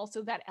that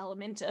also that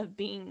element of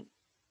being,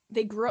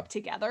 they grew up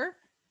together.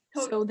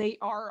 Totally. So they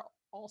are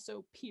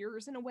also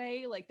peers in a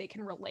way, like they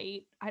can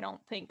relate. I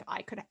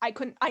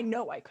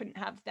know I couldn't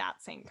have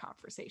that same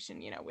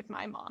conversation, you know, with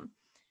my mom.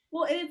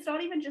 Well, and it's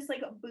not even just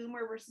like a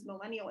boomer versus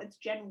millennial, it's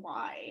Gen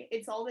Y.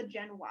 It's all the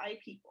Gen Y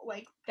people.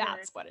 Like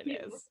that's what it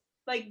is.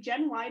 Like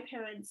Gen Y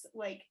parents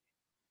like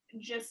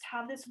just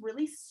have this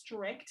really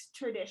strict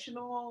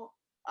traditional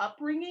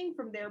upbringing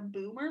from their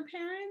boomer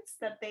parents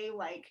that they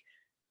like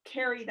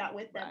carry that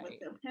with them with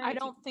their parents. I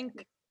don't think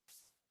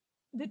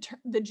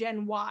the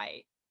Gen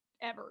Y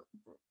ever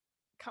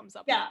comes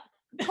up. Yeah.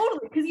 Totally,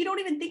 because you don't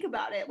even think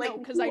about it. Like,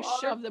 because I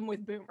shove them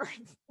with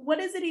boomers. What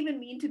does it even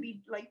mean to be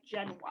like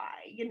Gen Y?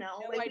 You know,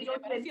 no like idea,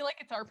 but I feel like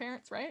it's our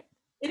parents, right?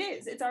 It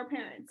is. It's our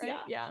parents. Right?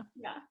 Yeah.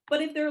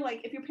 But if they're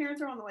like, if your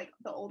parents are on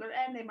the older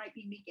end, they might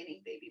be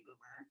beginning baby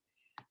boomer.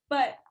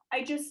 But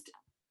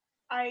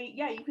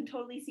you can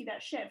totally see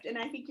that shift, and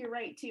I think you're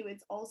right too.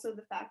 It's also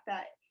the fact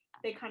that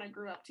they kind of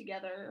grew up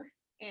together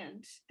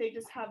and they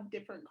just have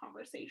different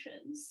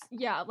conversations.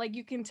 Yeah, like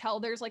you can tell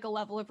there's like a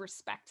level of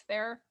respect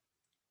there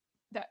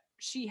that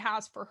she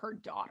has for her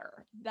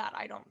daughter that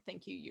I don't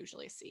think you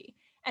usually see.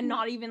 And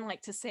not even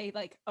like to say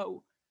like,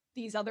 oh,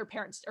 these other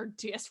parents are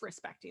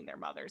disrespecting their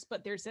mothers,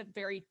 but there's a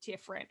very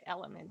different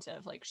element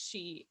of like,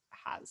 she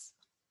has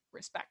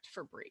respect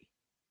for Brie.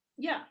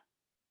 Yeah.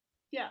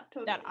 Yeah,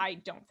 totally. That I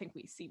don't think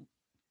we see.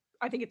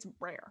 I think it's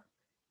rare.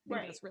 I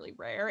think it's really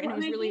rare, and it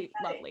was really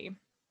lovely.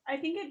 I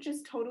think it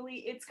just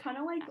totally, it's kind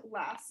of like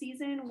last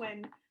season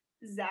when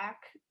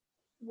Zach,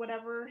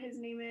 whatever his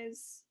name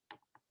is,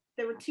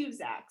 there were two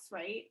Zachs,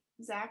 right?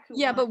 Zach who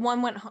Yeah, won. but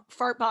one went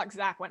Fartbox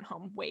Zach went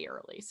home way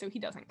early, so he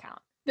doesn't count.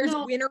 There's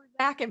No. winner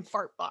Zach and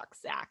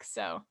Fartbox Zach,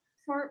 so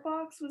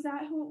Fartbox, was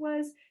that who it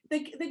was?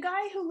 The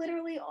guy who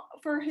literally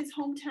for his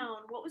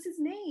hometown, what was his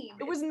name?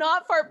 it was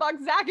not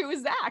Fartbox Zach, it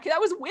was Zach.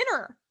 That was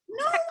winner.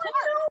 No,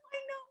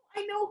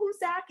 I know who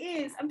Zach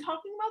is. I'm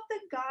talking about the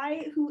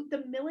guy who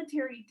the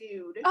military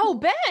dude. Oh,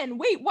 Ben.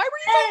 Wait, why were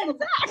you saying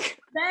Zach?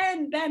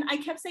 Ben. I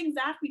kept saying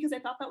Zach because I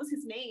thought that was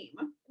his name.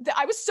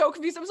 I was so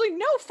confused. I was like,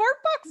 no,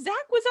 Fartbox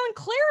Zach was on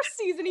Claire's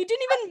season. He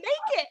didn't even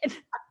make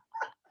it.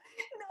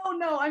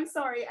 No, I'm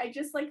sorry. I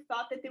just like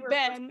thought that they were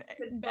Ben.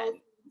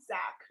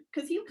 Zach,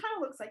 because he kind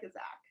of looks like a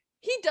Zach.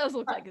 He does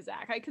look like a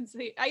Zach. I can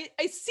see. I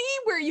see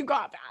where you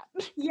got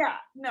that. Yeah,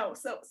 no,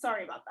 so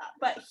sorry about that.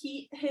 But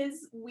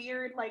his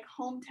weird like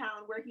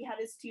hometown where he had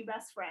his two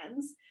best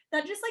friends,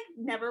 that just like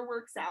never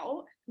works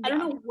out. Yeah. I don't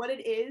know what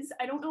it is.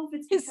 I don't know if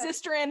it's his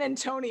sister and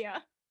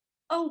Antonia.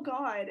 Oh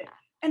God.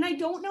 And I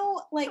don't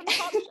know, like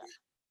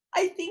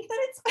I think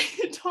that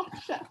it's Top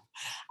Chef.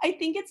 I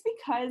think it's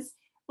because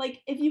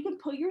like if you can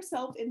put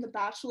yourself in the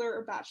bachelor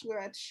or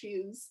bachelorette's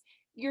shoes,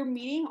 you're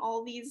meeting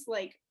all these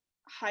like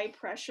high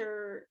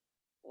pressure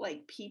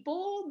like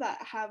people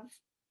that have,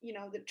 you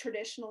know, the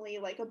traditionally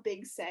like a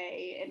big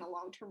say in a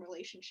long-term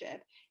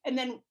relationship, and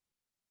then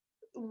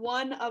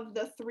one of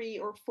the 3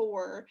 or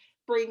 4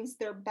 brings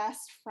their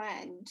best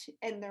friend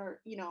and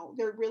their, you know,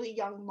 their really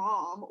young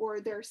mom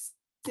or their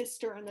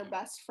sister and their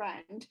best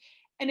friend,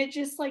 and it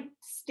just like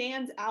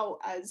stands out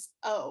as,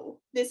 oh,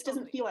 this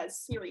doesn't feel as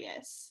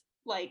serious,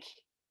 like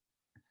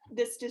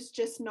this is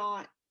just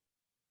not,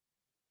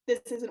 this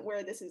isn't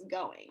where this is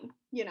going,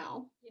 you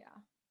know? Yeah.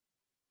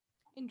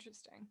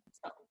 Interesting.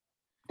 So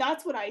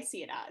that's what I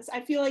see it as. I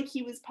feel like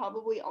he was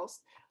probably also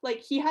like,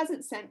 he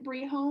hasn't sent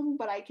Brie home,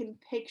 but I can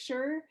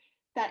picture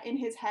that in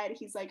his head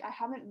he's like, I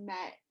haven't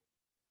met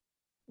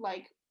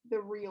like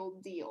the real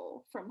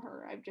deal from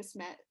her. I've just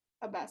met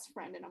a best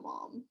friend and a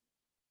mom.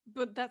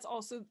 But that's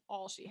also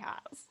all she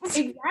has.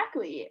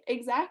 Exactly.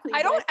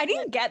 I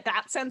didn't get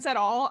that sense at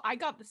all. I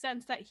got the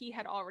sense that he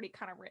had already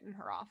kind of written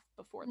her off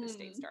before the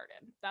date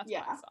started. That's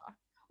what I saw.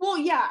 Well,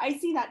 yeah, I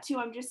see that too.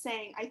 I'm just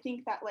saying, I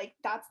think that like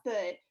that's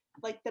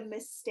the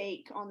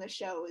mistake on the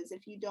show is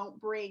if you don't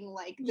bring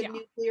like the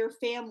nuclear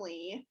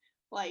family,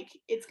 like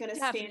it's gonna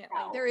stand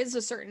out. There is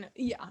a certain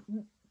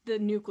the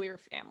nuclear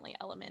family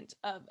element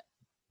of,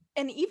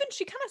 and even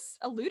she kind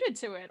of alluded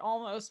to it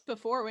almost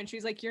before when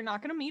she's like, you're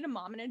not gonna meet a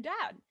mom and a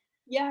dad.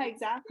 Yeah,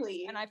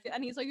 exactly.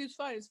 And he's like,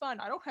 it's fine.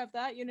 I don't have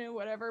that, you know,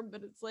 whatever.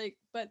 But it's like,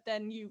 but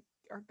then you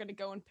are gonna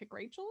go and pick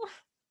Rachel.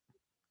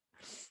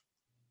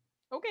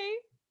 Okay.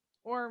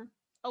 Or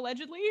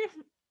allegedly,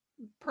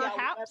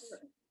 perhaps.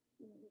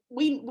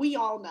 Yeah, we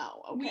all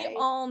know, okay? We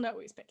all know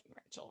he's picking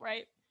Rachel,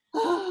 right?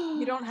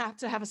 You don't have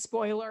to have a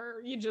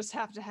spoiler. You just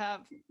have to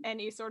have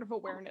any sort of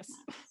awareness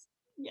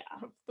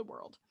of the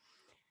world.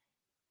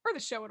 Or the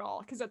show at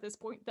all, because at this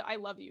point, the I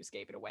Love Yous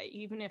gave it away,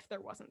 even if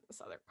there wasn't this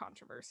other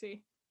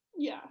controversy.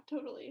 Yeah,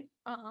 totally.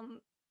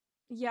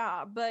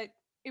 Yeah, but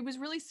it was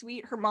really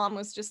sweet. Her mom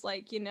was just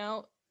like, you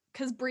know,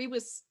 because Brie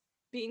was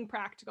being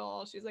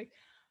practical. She's like,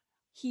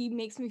 he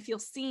makes me feel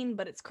seen,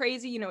 but it's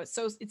crazy, you know,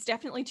 it's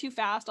definitely too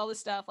fast, all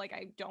this stuff. Like,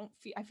 I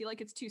feel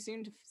like it's too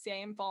soon to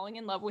say I'm falling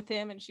in love with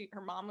him. And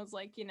her mom was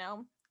like, you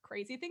know,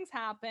 crazy things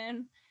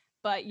happen,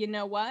 but you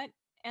know what?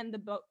 And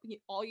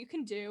all you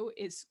can do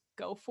is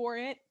go for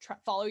it,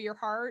 follow your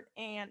heart,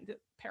 and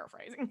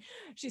paraphrasing,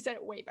 she said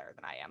it way better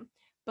than I am.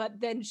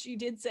 But then she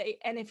did say,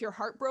 and if you're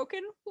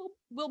heartbroken,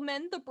 we'll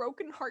mend the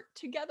broken heart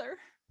together.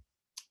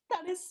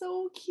 That is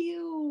so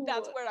cute.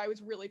 That's what I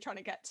was really trying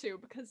to get to,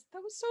 because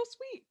that was so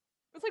sweet.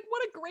 It's like,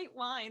 what a great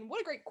line.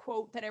 What a great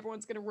quote that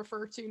everyone's going to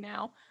refer to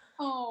now.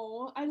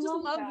 Oh, I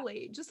love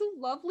lovely. Just a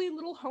lovely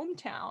little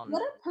hometown.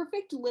 What a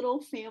perfect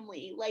little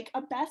family. Like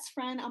a best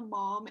friend, a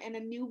mom, and a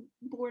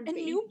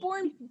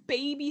newborn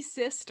baby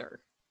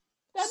sister.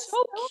 That's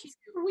so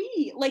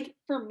sweet. Like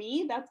for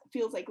me, that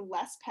feels like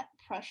less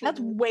pressure. That's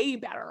way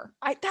better.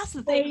 That's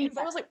the thing.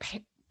 I was like,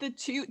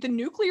 the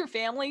nuclear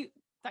family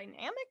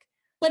dynamic.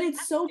 But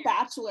it's so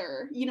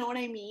bachelor, you know what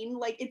I mean?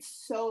 Like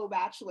it's so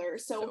bachelor.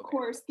 So of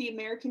course the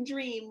American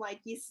dream, like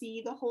you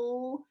see the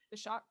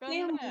shotgun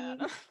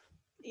family.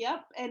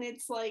 Yep. And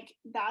it's like,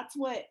 that's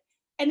what,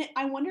 and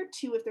I wonder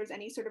too if there's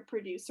any sort of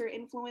producer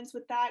influence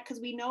with that,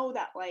 because we know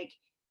that like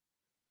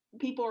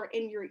people are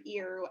in your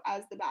ear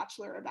as the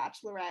bachelor or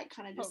bachelorette,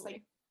 kind of just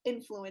like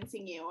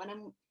influencing you.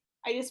 And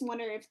I just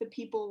wonder if the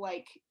people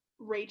like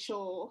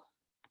Rachel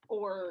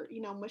or,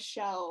 you know,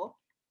 Michelle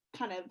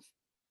kind of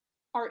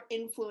are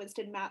influenced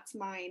in Matt's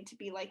mind to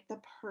be like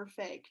the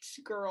perfect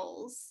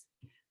girls.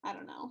 I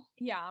don't know.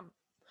 Yeah.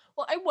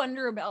 Well, I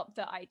wonder about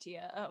the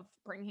idea of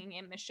bringing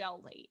in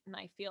Michelle late, and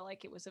I feel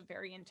like it was a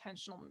very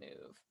intentional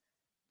move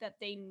that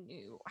they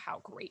knew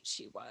how great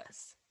she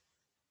was.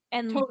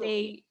 And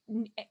I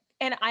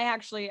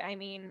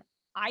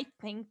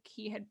think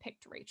he had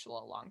picked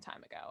Rachel a long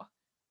time ago.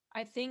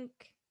 I think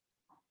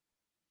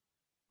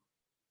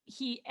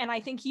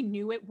he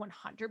knew it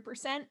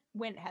 100%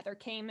 when Heather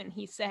came and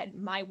he said,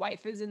 my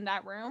wife is in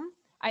that room.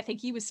 I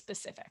think he was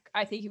specific.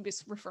 I think he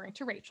was referring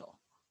to Rachel.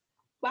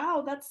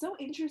 Wow, that's so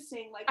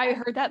interesting. Like I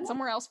heard that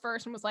somewhere else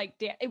first and was like,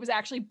 it was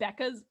actually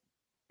Becca's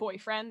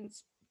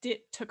boyfriends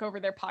took over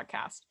their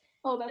podcast.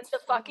 Oh, that's the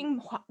funny.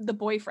 the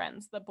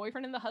boyfriend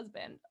and the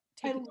husband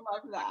I taking over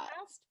love their that.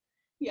 podcast.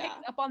 Yeah.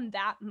 Picked up on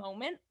that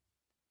moment,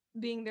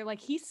 being there, like,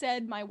 he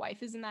said, my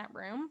wife is in that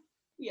room.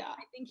 Yeah.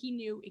 I think he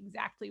knew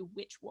exactly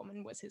which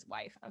woman was his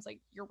wife. I was like,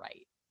 you're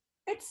right.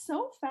 It's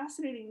so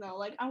fascinating though.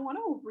 Like I want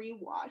to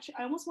rewatch.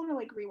 I almost want to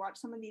like rewatch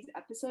some of these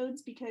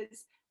episodes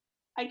because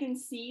I can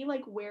see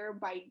like where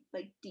by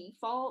like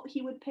default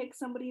he would pick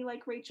somebody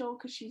like Rachel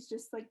because she's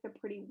just like the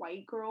pretty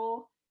white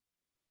girl.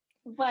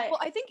 But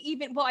I think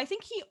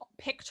he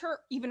picked her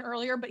even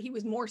earlier, but he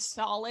was more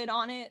solid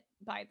on it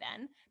by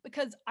then,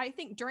 because I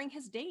think during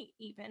his date,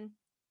 even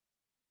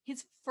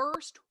his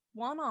first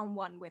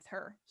one-on-one with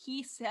her,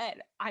 he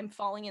said, I'm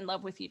falling in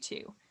love with you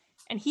too.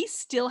 And he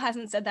still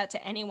hasn't said that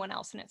to anyone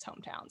else in his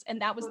hometowns. And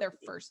that was their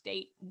first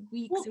date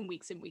weeks and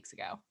weeks and weeks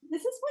ago.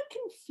 This is what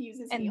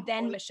confuses me. And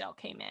then Holly, Michelle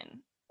came in.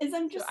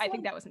 I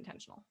think that was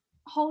intentional.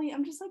 Holly,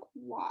 I'm just like,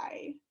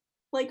 why?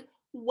 Like,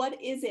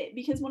 what is it?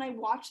 Because when I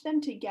watch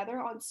them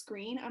together on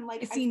screen, I'm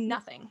like, I see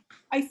nothing.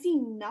 I see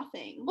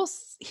nothing. Well,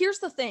 here's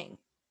the thing.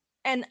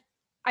 And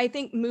I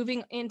think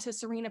moving into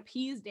Serena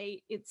P's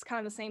date, it's kind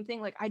of the same thing.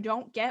 Like, I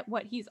don't get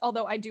what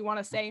although I do want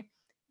to say,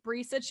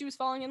 Bree said she was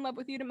falling in love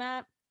with you to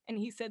Matt, and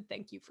he said,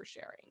 thank you for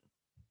sharing.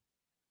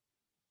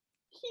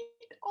 He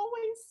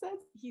always says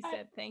He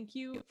said, thank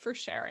you for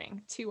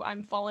sharing to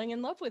I'm falling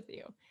in love with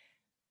you.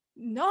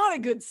 Not a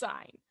good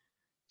sign.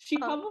 She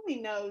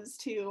probably knows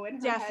too in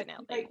her definitely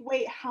head. Like,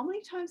 wait, how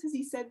many times has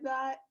he said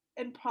that?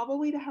 And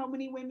probably to how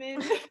many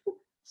women?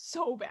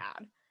 So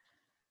bad.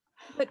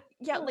 But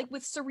yeah, like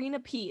with Serena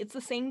P, it's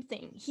the same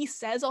thing. He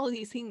says all of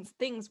these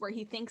things where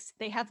he thinks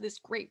they have this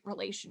great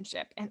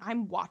relationship, and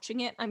I'm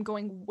watching it, I'm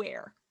going,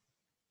 where?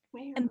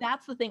 And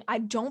that's the thing. I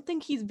don't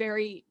think he's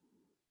very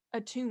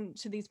attuned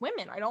to these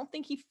women. I don't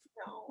think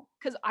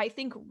because I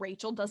think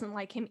Rachel doesn't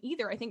like him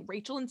either. I think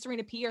Rachel and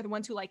Serena P are the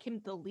ones who like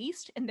him the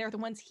least, and they're the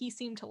ones he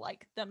seemed to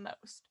like the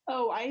most.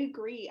 Oh, I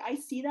agree. I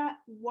see that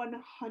 100%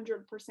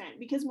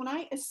 because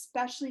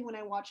especially when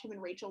I watch him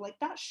and Rachel, like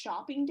that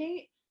shopping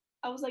date,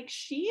 I was like,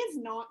 she is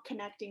not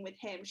connecting with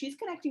him. She's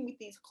connecting with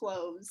these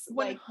clothes.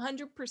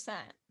 100%.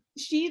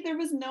 There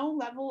was no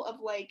level of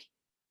like,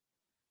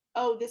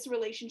 oh, this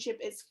relationship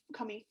is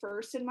coming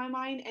first in my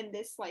mind, and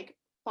this like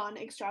fun,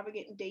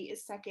 extravagant date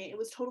is second. It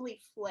was totally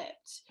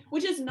flipped,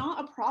 which is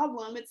not a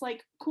problem. It's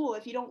like, cool,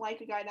 if you don't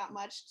like a guy that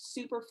much,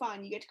 super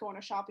fun. You get to go on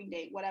a shopping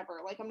date,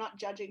 whatever. Like, I'm not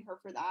judging her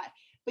for that,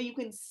 but you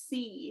can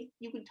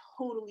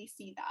totally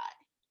see that.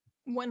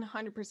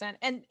 100%.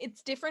 And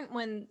it's different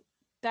when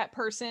that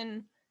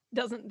person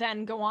doesn't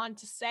then go on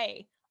to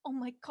say, oh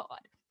my God,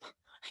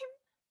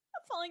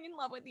 I'm falling in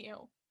love with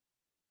you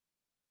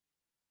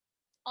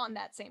on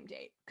that same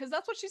date. Because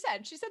that's what she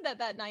said. She said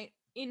that night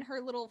in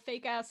her little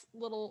fake ass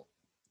little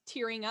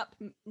tearing up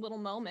little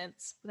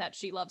moments that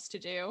she loves to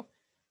do.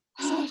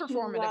 So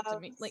performative to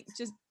me. Like,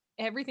 just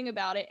everything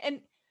about it.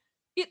 And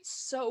it's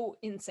so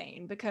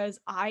insane because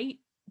I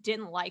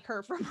didn't like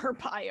her from her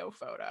bio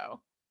photo.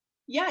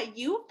 Yeah,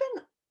 you've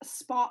been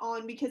spot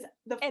on because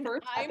the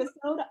first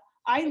episode,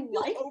 I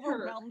like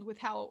overwhelmed with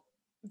how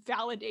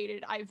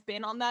validated I've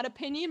been on that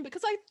opinion,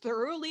 because I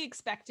thoroughly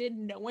expected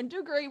no one to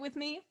agree with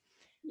me.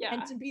 Yeah.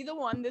 And to be the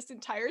one this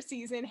entire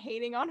season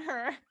hating on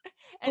her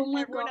and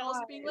everyone else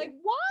being like,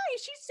 why?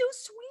 She's so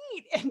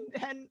sweet. And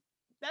then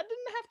that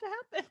didn't have to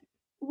happen.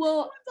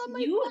 Well,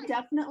 you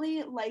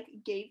definitely like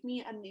gave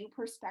me a new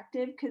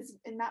perspective, because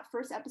in that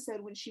first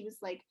episode when she was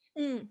like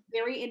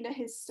very into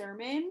his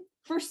sermon,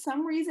 for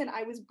some reason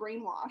I was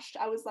brainwashed.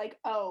 I was like,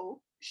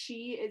 oh,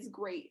 she is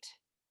great.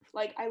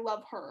 Like, I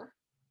love her.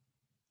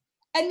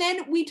 And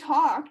then we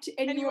talked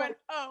and you went,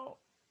 oh.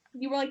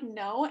 You were like,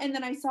 no. And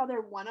then I saw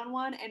their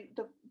one-on-one and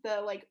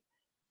the like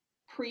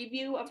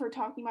preview of her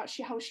talking about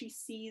how she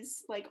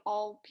sees like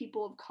all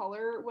people of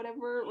color or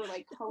whatever, or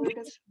like color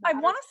doesn't matter. I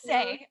want to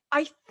say,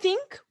 I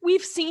think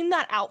we've seen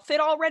that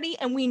outfit already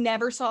and we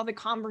never saw the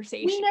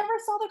conversation.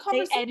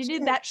 They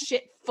edited that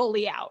shit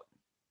fully out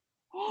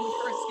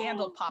before a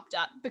scandal popped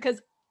up,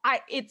 because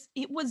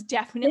it was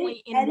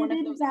definitely in one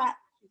of those that.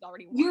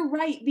 You're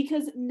right,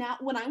 because now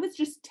when I was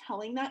just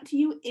telling that to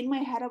you in my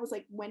head, I was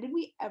like, when did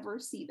we ever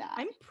see that?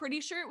 I'm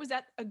pretty sure it was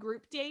at a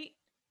group date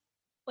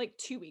like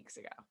 2 weeks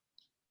ago.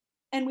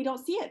 And we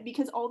don't see it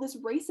because all this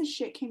racist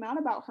shit came out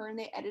about her and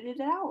they edited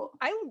it out.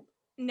 I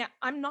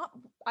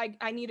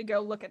need to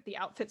go look at the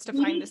outfits to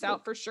find this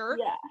out for sure.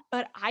 Yeah.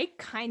 But I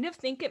kind of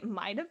think it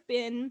might have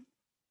been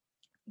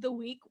the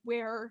week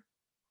where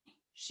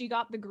she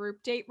got the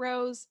group date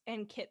rose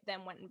and Kit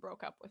then went and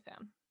broke up with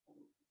him.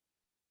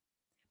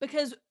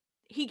 Because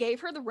he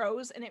gave her the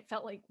rose and it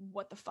felt like,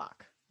 what the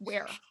fuck?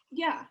 Where?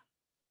 Yeah.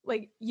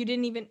 Like, you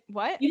didn't even,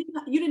 what? You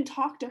didn't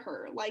talk to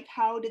her. Like,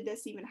 how did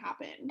this even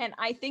happen? And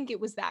I think it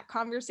was that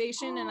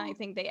conversation, and I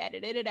think they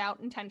edited it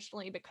out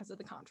intentionally because of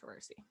the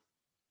controversy.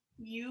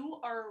 You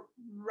are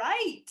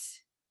right.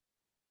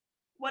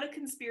 What a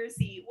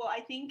conspiracy. Well, I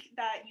think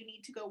that you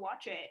need to go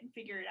watch it and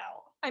figure it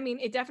out. I mean,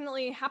 it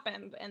definitely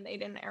happened and they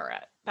didn't air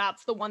it.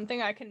 That's the one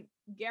thing I can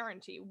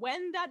guarantee.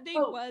 When that date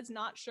was,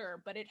 not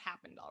sure, but it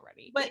happened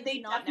already. But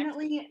they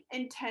definitely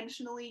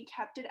intentionally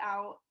kept it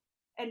out.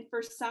 And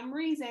for some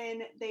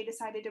reason, they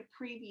decided to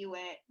preview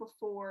it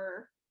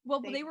before. Well,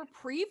 they were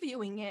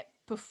previewing it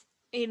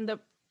in the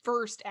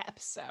first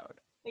episode.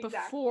 Exactly.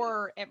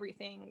 Before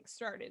everything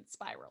started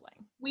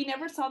spiraling. We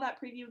never saw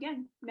that preview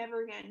again.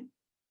 Never again.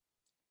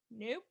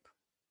 Nope.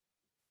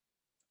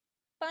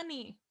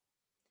 Funny,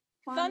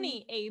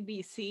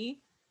 ABC.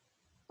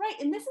 Right,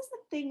 and this is the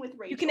thing with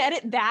Rachel. You can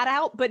edit that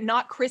out, but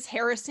not Chris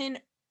Harrison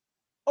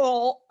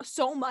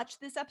so much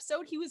this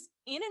episode. He was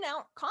in and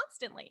out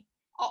constantly.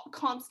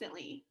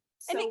 Constantly.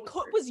 So and it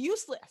was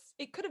useless.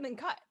 It could have been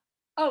cut.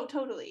 Oh,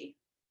 totally.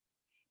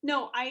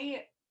 No,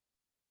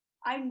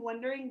 I'm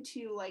wondering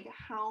too, like,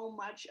 how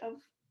much of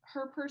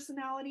her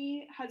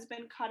personality has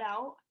been cut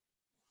out,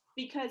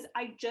 because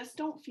I just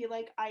don't feel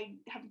like I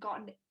have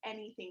gotten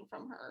anything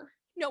from her.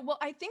 No, well,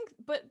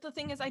 but the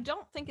thing is, I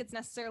don't think it's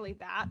necessarily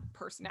that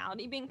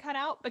personality being cut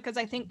out, because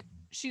I think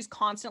she's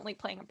constantly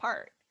playing a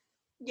part.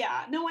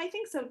 Yeah, no, I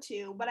think so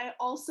too, but I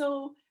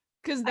also...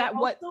 Because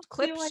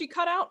clip she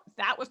cut out,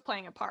 that was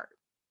playing a part.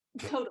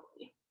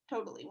 Totally,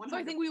 100%. So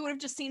I think we would have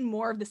just seen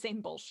more of the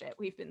same bullshit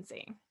we've been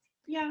seeing.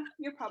 Yeah,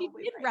 you're probably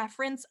right.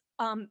 Reference,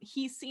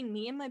 he's seen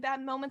me in my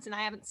bad moments, and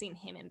I haven't seen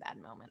him in bad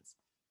moments.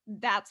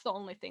 That's the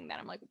only thing that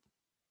I'm like...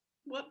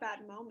 What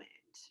bad moment?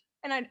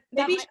 And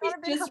that might not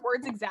have been her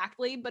words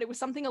exactly, but it was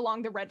something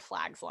along the red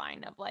flags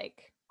line of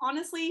like...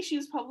 Honestly, she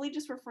was probably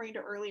just referring to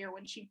earlier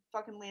when she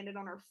fucking landed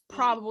on her feet.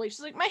 Probably.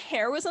 She's like, my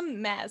hair was a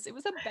mess. It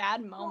was a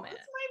bad moment.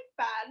 It's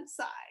my bad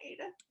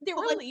side. There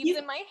were leaves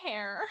in my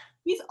hair.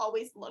 He's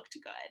always looked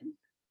good.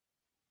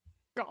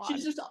 God.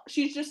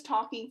 She's just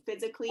talking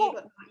physically,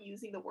 but not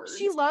using the words.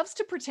 She loves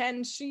to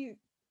pretend she's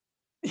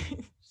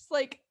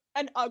like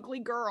an ugly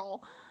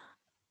girl.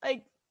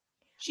 Like,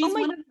 she's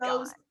one of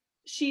those... God.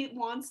 She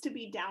wants to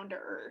be down to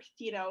earth,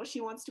 you know?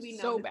 She wants to be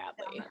known as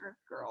a down to earth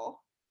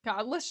girl.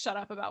 God, let's shut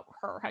up about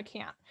her. I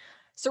can't.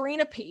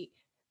 Serena P.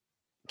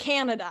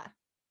 Canada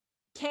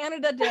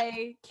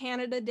Day,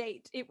 Canada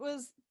date. It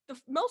was the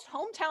most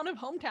hometown of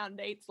hometown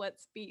dates.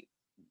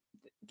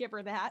 Give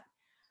her that.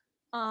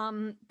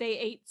 They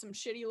ate some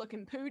shitty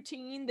looking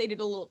poutine. They did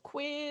a little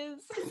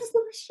quiz. Some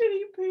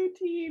shitty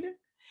poutine.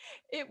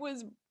 It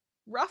was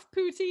rough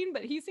poutine,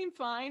 but he seemed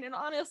fine. And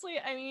honestly,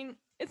 I mean,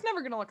 it's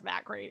never gonna look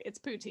that great. It's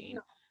poutine.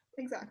 No,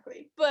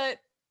 exactly. But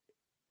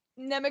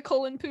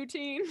Nemacolin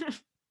poutine.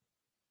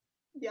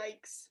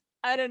 Yikes.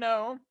 I don't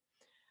know.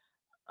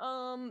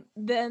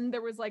 Then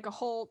there was like a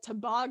whole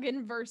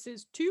toboggan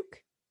versus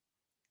toque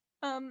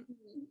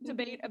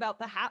debate about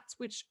the hats,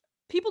 which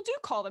people do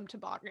call them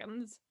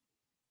toboggans.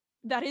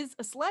 That is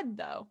a sled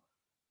though.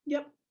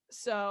 Yep.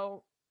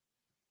 So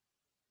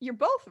you're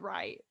both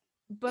right,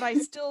 but I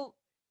still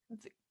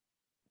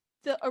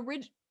the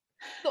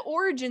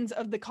origins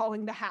of the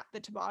calling the hat the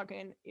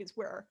toboggan is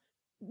where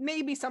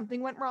maybe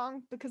something went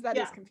wrong, because that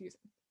is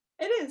confusing.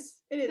 It is.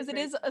 Because it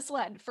is a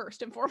sled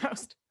first and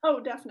foremost. Oh,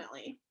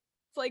 definitely.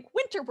 It's like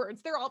winter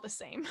birds, they're all the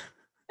same.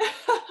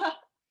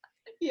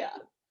 Yeah.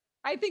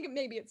 I think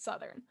maybe it's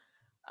southern.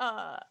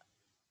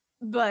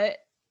 But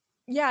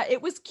yeah,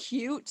 it was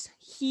cute.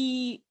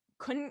 He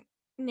couldn't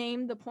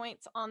name the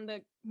points on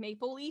the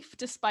maple leaf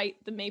despite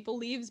the maple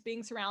leaves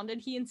being surrounded.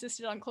 He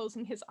insisted on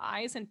closing his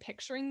eyes and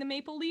picturing the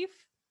maple leaf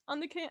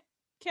on the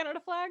Canada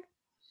flag.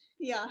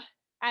 Yeah.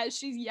 As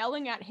she's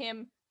yelling at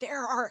him,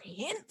 there are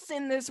hints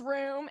in this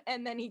room,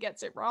 and then he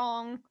gets it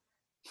wrong.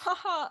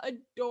 Haha,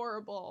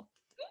 adorable.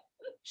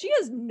 She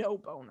has no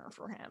boner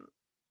for him.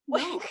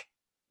 No,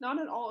 not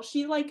at all.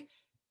 She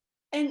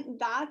and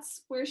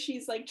that's where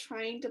she's like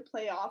trying to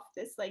play off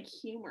this like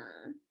humor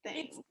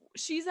thing.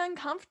 She's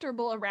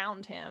uncomfortable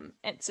around him,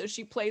 and so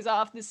she plays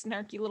off this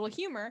snarky little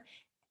humor,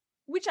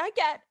 which I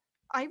get.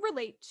 I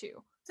relate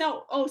to.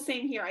 No,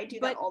 same here. I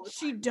do that all the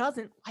time. She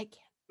doesn't like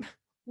him.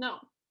 No.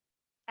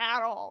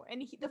 At all.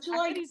 And the fact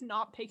that he's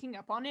not picking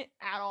up on it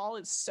at all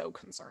is so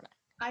concerning.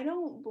 I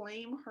don't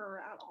blame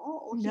her at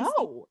all.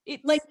 No,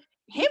 it's like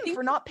him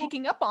for not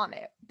picking up on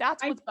it.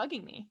 That's what's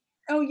bugging me.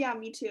 Oh yeah,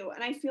 me too.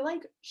 And I feel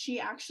like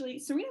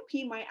Serena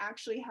P might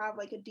actually have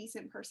like a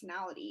decent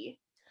personality.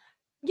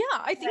 Yeah,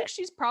 I think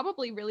she's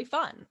probably really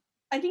fun.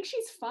 I think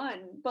she's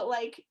fun, but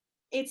like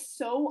it's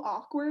so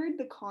awkward,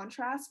 the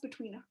contrast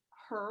between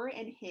her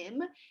and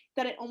him,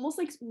 that it almost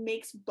like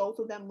makes both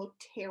of them look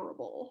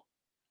terrible.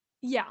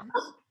 Yeah,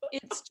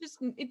 it's just,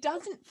 it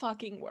doesn't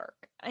fucking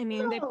work. I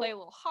mean, they play a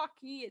little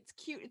hockey, it's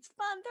cute, it's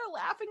fun, they're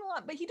laughing a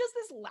lot, but he does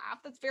this laugh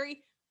that's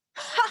very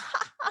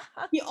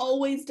he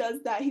always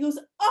does that. He goes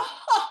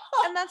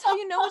and that's how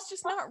you know it's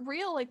just not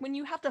real. Like when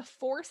you have to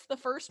force the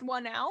first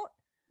one out.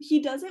 He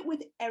does it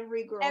with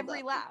every girl.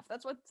 Every laugh.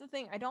 That's what's the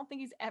thing. I don't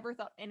think he's ever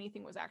thought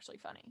anything was actually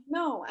funny.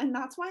 No, and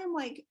that's why I'm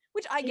like...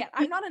 Which I get.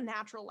 I'm not a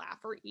natural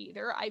laugher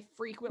either. I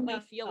frequently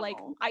feel like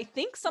I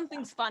think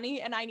something's funny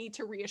and I need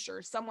to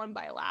reassure someone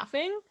by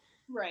laughing.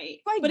 Right.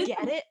 I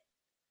get it.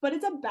 but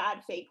it's a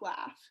bad fake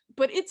laugh.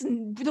 But it's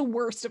the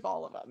worst of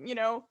all of them, you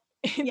know?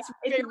 Yeah,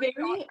 It's very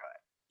not good.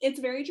 it's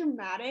very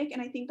dramatic,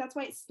 and I think that's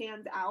why it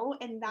stands out,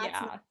 and that's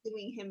Yeah. not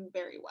doing him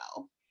very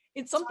well.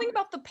 It's something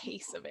about the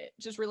pace of it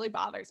just really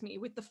bothers me,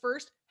 with the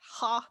first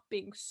ha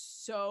being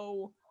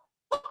so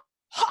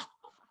ha.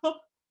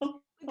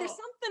 There's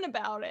something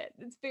about it.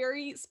 It's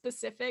very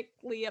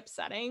specifically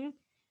upsetting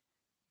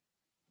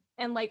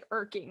and like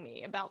irking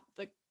me about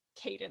the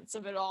cadence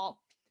of it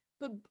all.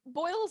 But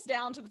boils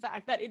down to the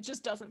fact that it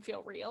just doesn't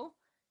feel real.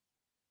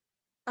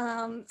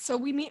 So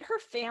we meet her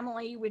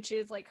family, which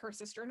is like her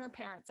sister and her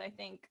parents, I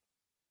think.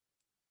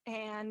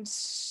 And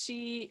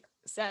she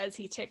says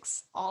he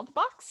ticks all the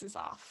boxes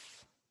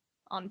off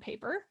on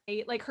paper.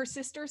 Like her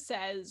sister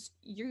says,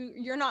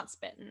 you're not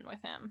spitting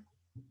with him.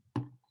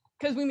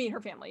 Because we meet her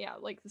family, yeah.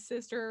 Like the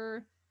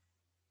sister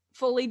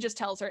fully just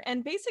tells her.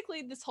 And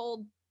basically this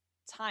whole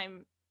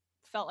time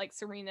felt like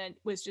Serena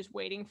was just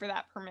waiting for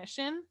that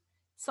permission.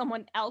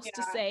 Someone else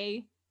to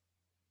say,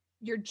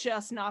 you're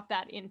just not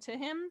that into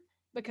him.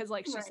 Because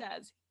like she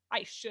says,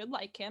 I should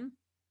like him.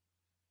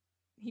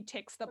 He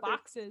ticks the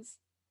boxes.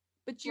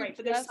 But you're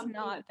just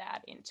not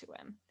that into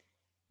him.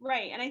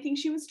 Right. And I think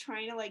she was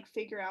trying to like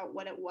figure out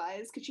what it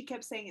was, because she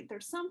kept saying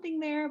there's something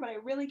there, but I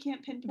really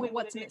can't pinpoint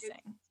what's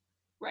missing.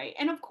 Right.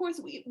 And of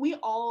course we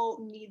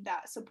all need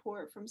that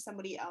support from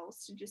somebody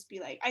else to just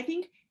be like, I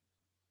think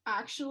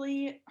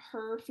actually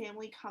her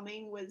family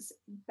coming was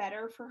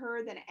better for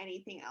her than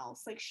anything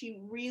else. Like she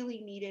really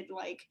needed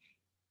like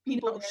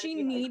people. No,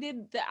 she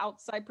needed the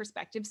outside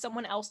perspective,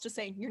 someone else to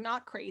say, you're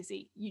not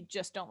crazy, you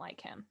just don't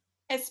like him.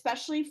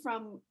 Especially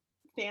from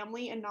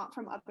family and not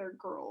from other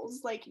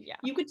girls. Like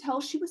you could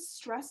tell she was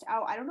stressed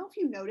out. I don't know if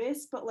you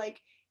noticed, but like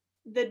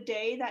the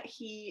day that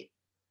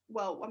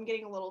I'm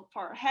getting a little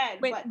far ahead.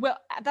 But well,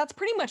 that's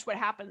pretty much what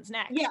happens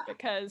next. Yeah,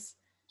 because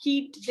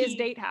this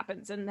date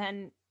happens, and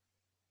then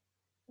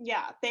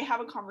they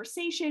have a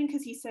conversation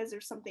because he says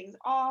there's something's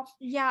off.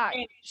 Yeah,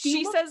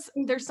 she says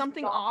there's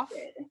something off,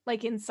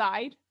 like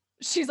inside.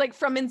 She's like,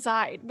 from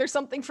inside. There's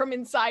something from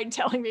inside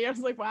telling me. I was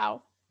like,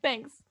 wow,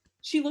 thanks.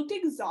 She looked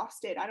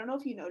exhausted. I don't know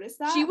if you noticed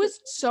that. She was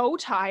so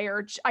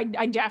tired.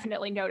 I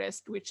definitely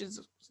noticed, which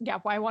is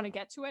why I want to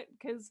get to it,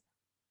 because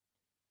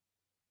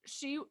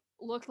she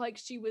looked like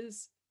she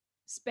was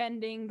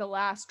spending the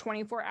last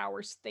 24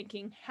 hours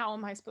thinking, how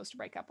am I supposed to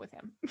break up with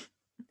him?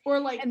 Or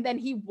like, and then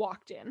he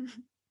walked in.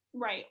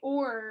 Right.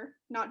 Or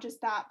not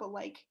just that, but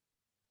like,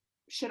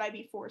 should I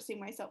be forcing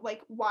myself?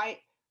 Like, why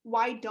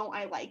don't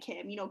I like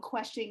him? You know,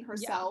 questioning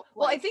herself. Yeah.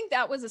 Well, I think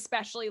that was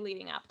especially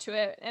leading up to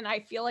it. And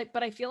I feel like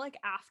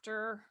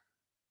after,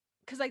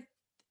 because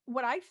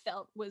what I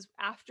felt was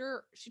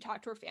after she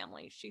talked to her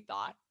family, she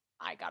thought,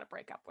 I got to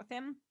break up with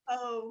him.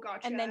 Oh,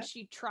 gotcha. And then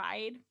she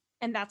tried.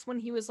 And that's when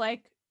he was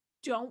like,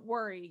 don't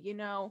worry, you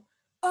know.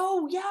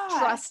 Oh, yeah.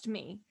 Trust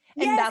me.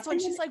 And that's when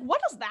she's like,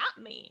 what does that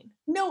mean?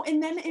 No,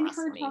 and then in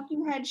her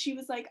talking head, she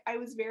was like, I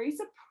was very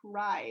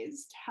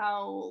surprised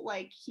how,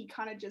 like, he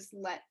kind of just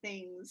let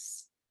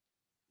things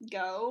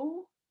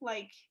go.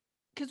 Like,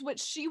 because what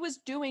she was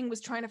doing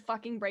was trying to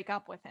fucking break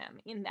up with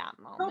him in that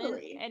moment.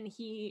 Totally. And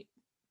he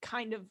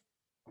kind of,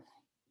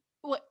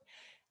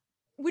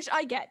 which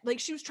I get. Like,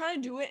 she was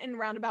trying to do it in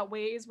roundabout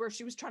ways where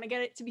she was trying to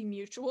get it to be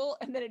mutual,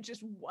 and then it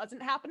just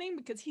wasn't happening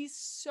because he's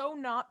so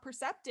not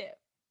perceptive.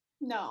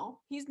 No.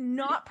 He's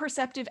not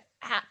perceptive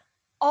at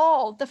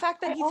all. The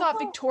fact that he thought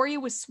Victoria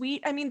was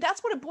sweet, I mean,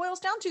 that's what it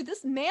boils down to.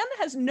 This man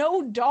has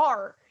no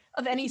dar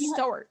of any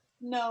sort.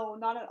 No,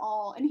 not at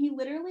all. And he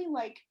literally,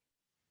 like,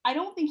 I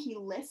don't think he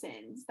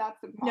listens.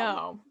 That's the problem.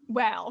 No.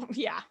 Well,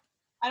 yeah.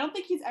 I don't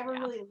think he's ever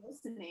really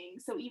listening.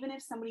 So even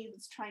if somebody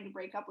was trying to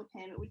break up with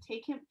him, it would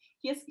take him,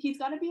 he's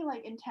got to be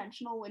like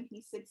intentional when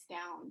he sits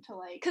down to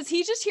like, because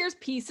he just hears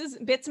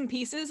bits and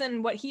pieces,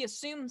 and what he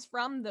assumes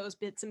from those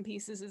bits and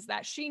pieces is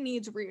that she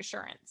needs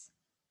reassurance.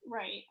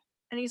 Right.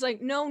 And he's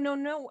like, no,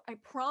 I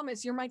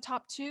promise, you're my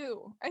top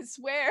 2, I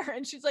swear.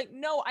 And she's like,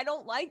 no, I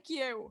don't like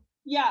you.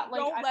 Yeah, like,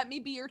 don't let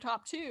me be your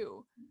top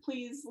 2.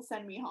 Please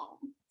send me home.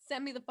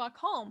 Send me the fuck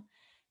home.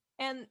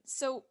 And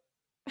so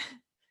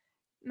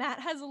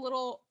Matt has a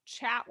little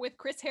chat with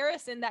Chris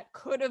Harrison that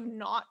could have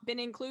not been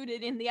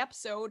included in the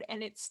episode,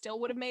 and it still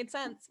would have made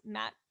sense.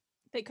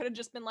 They could have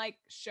just been like,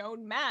 showed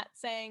Matt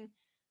saying,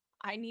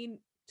 I need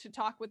to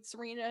talk with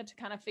Serena to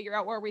kind of figure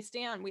out where we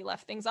stand. We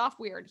left things off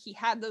weird. He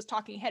had those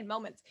talking head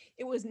moments.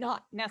 It was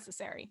not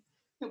necessary.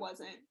 It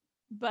wasn't.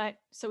 But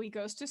so he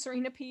goes to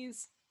Serena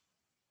P's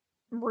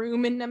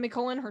room in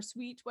Nemacolin, her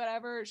suite,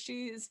 whatever.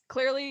 She's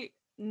clearly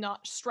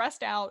not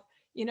stressed out.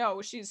 You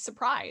know, she's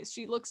surprised.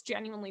 She looks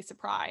genuinely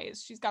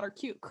surprised. She's got her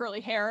cute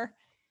curly hair,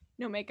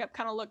 no makeup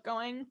kind of look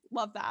going.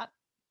 Love that.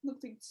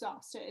 Looks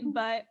exhausted.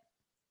 But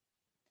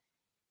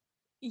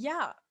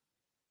yeah,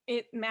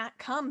 Matt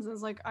comes and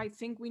is like, I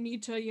think we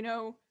need to, you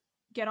know,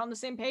 get on the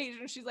same page.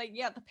 And she's like,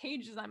 yeah, the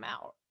pages, I'm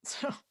out.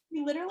 So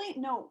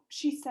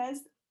she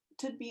says,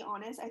 to be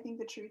honest, I think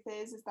the truth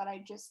is that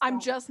I'm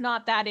just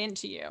not that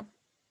into you.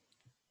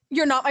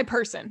 You're not my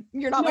person.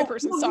 You're not my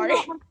person. No, Sorry. You're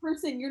not my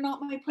person. You're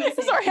not my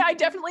person. Sorry, I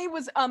definitely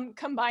was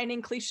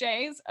combining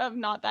cliches of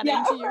not that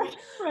into you.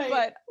 Right,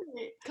 but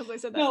right. because I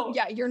said that. No,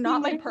 Yeah, you're he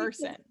not my literally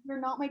said, person. "You're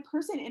not my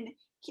person," and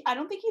I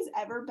don't think he's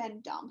ever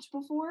been dumped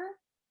before.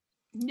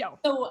 No.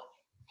 So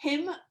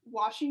him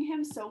watching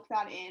him soak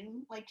that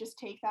in, like just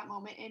take that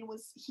moment in,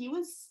 he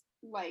was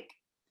like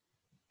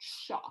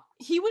shocked.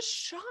 He was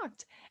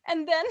shocked.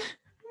 And then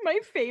my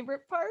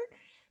favorite part,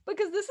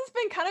 because this has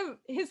been kind of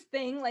his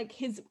thing, like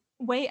his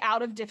way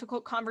out of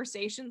difficult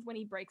conversations when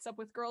he breaks up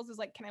with girls is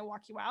like, can I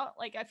walk you out?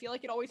 Like, I feel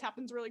like it always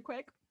happens really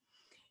quick.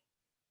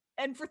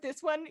 And for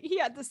this one, he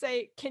had to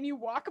say, can you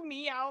walk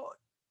me out?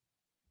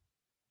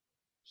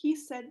 He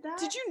said that?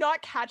 Did you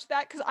not catch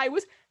that? Because I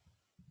was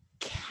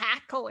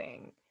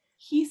cackling.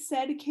 He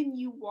said, can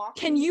you walk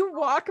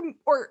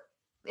or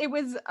it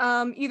was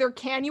either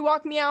can you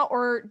walk me out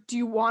or do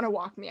you want to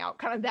walk me out?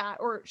 Kind of that.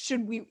 Or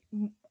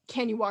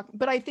can you walk?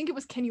 But I think it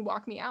was, can you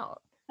walk me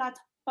out? That's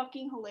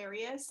fucking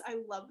hilarious. I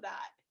love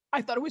that.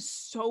 I thought it was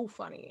so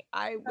funny.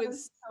 I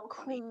was so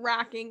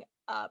cracking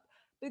up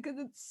because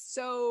it's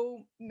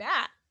so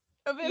Matt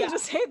of him to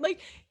say,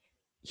 like,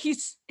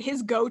 his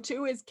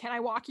go-to is, can I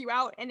walk you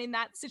out? And in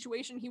that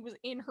situation, he was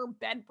in her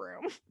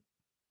bedroom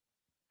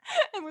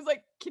and was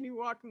like, can you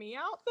walk me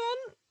out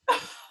then?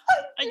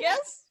 I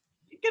guess.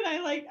 Can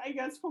I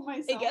guess for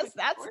myself? I guess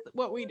that's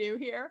what we do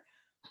here.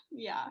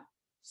 Yeah.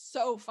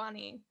 So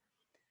funny.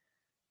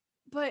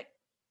 But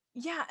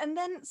yeah, and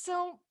then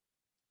so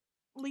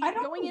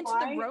going into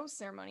the rose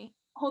ceremony.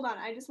 Hold on,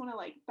 I just want to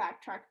like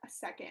backtrack a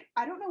second.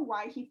 I don't know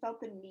why he felt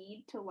the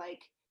need to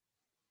like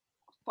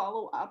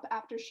follow up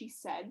after she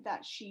said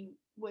that she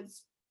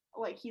was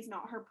like, he's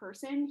not her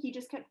person.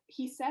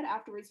 He said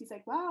afterwards, he's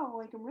like, wow,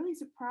 like I'm really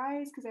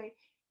surprised because I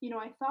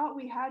thought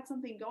we had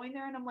something going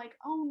there, and I'm like,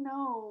 oh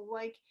no,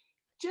 like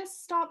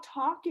just stop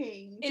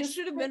talking. It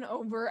should have been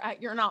over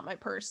at you're not my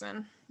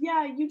person.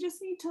 Yeah, you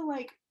just need to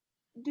like,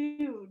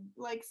 dude,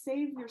 like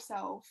save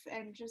yourself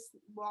and just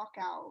walk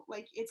out.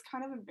 Like it's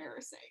kind of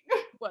embarrassing.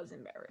 It was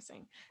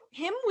embarrassing.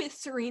 Him with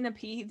Serena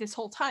P this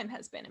whole time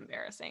has been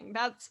embarrassing.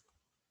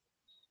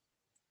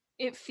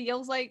 It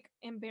feels like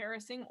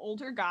embarrassing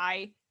older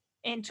guy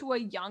into a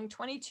young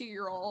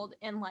 22-year-old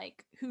and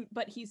like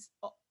but he's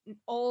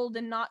old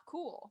and not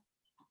cool.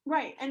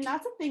 Right. And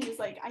that's the thing is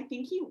like, I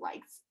think he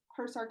likes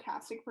her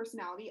sarcastic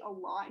personality a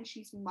lot and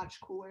she's much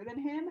cooler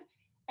than him.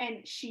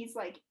 And she's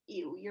like,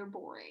 ew, you're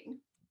boring.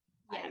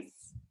 Yes.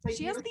 Like,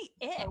 she has the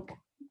ick. So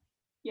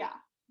yeah.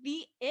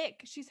 The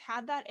ick. She's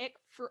had that ick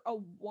for a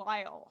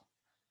while.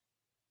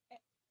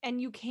 And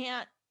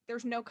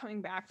there's no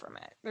coming back from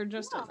it. There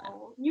just isn't.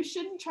 You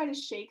shouldn't try to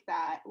shake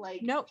that.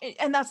 Like, no,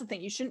 and that's the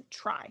thing. You shouldn't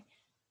try.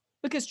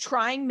 Because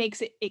trying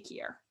makes it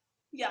ickier.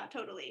 Yeah,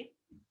 totally.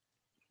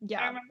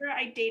 Yeah. I remember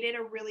I dated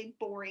a really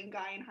boring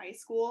guy in high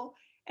school.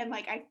 And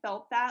like I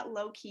felt that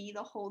low key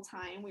the whole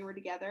time we were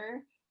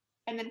together.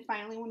 And then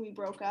finally when we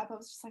broke up, I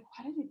was just like,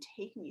 why did it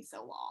take me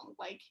so long?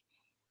 Like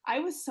I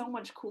was so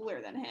much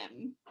cooler than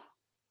him.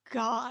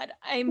 God,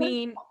 I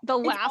mean, the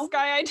last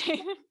guy I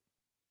dated.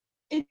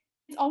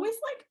 It's always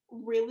like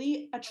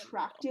really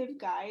attractive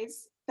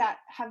guys that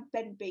have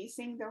been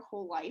basing their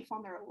whole life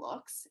on their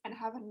looks and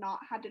have not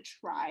had to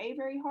try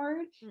very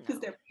hard because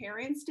their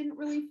parents didn't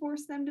really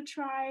force them to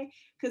try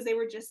because they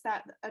were just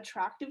that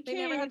attractive kid.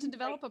 They never had to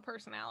develop a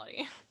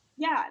personality.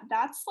 Yeah,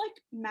 that's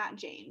like Matt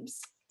James.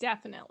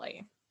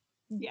 Definitely.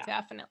 Yeah.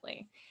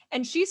 Definitely.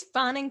 And she's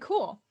fun and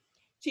cool.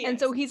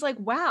 So he's like,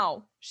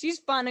 wow, she's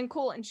fun and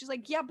cool. And she's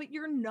like, yeah, but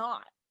you're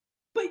not.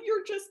 But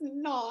you're just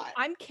not.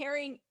 I'm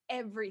carrying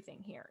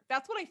everything here.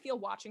 That's what I feel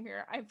watching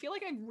here. I feel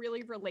like I've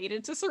really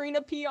related to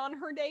Serena P on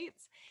her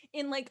dates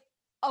in like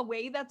a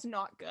way that's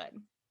not good.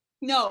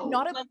 No.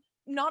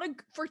 Not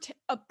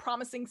a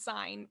promising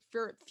sign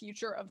for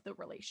future of the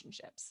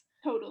relationships.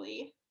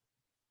 Totally.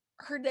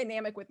 Her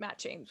dynamic with Matt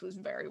James was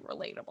very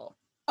relatable.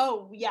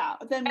 Oh, yeah.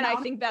 And I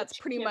think that's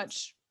pretty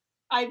much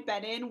I've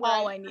been in.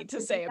 All I need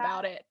to say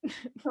about it.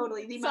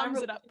 Totally. The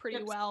sums it up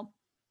pretty well.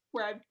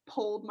 Where I've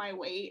pulled my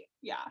weight.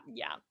 Yeah.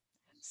 Yeah.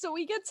 So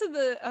we get to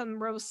the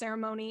rose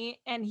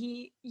ceremony and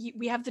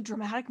we have the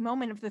dramatic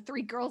moment of the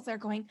three girls there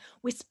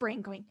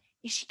whispering, going,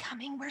 is she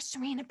coming? Where's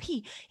Serena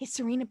P? Is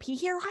Serena P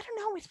here? I don't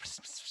know.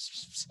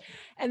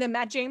 And then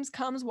Matt James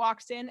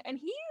walks in and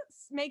he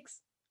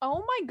makes, oh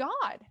my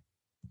God.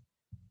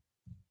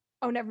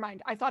 Oh, never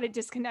mind. I thought it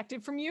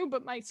disconnected from you,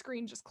 but my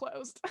screen just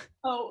closed.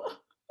 Oh.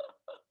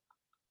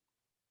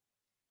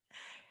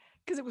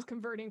 Because it was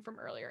converting from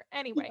earlier.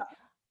 Anyway. Yeah.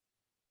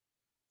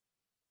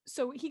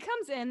 So he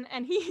comes in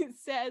and he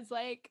says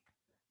like,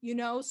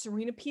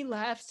 Serena P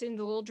left in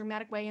the little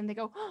dramatic way. And they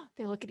go,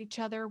 they look at each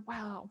other.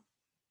 Wow.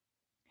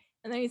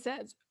 And then he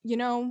says,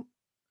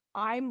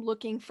 I'm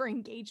looking for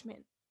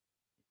engagement.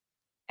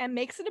 And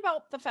makes it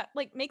about the fact,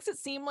 like makes it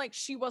seem like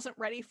she wasn't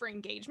ready for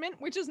engagement,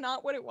 which is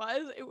not what it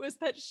was. It was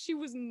that she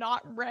was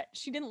not ready.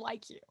 She didn't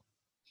like you.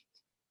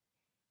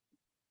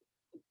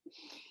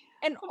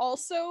 And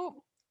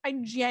also, I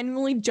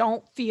genuinely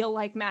don't feel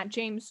like Matt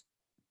James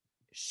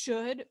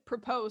should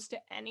propose to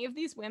any of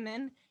these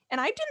women, and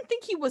I didn't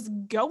think he was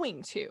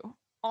going to,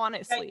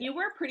 honestly. You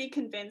were pretty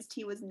convinced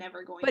he was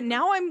never going But to.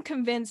 now I'm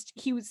convinced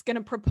he was going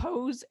to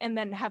propose and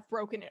then have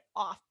broken it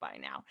off by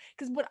now.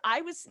 Because what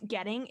I was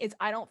getting is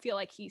I don't feel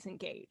like he's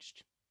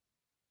engaged.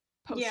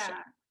 Yeah.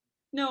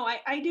 No,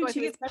 I do So I too.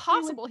 think it's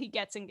possible he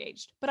gets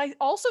engaged. But I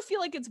also feel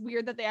like it's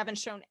weird that they haven't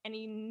shown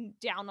any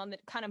down on the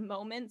kind of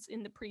moments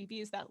in the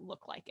previews that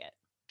look like it.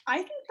 I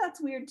think that's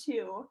weird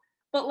too.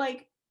 But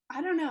like,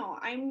 I don't know.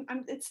 I'm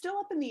it's still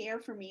up in the air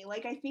for me.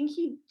 Like I think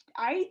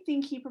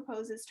he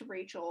proposes to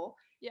Rachel.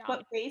 Yeah.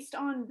 But based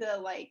on the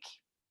like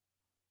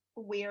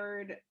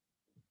weird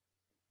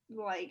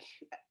like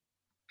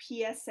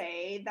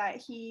PSA that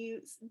he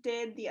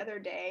did the other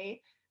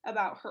day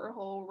about her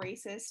whole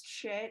racist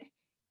shit,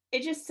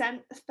 it just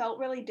felt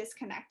really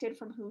disconnected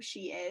from who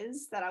she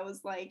is, that I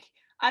was like,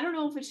 I don't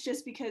know if it's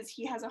just because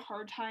he has a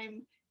hard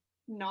time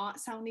not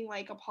sounding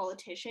like a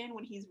politician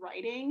when he's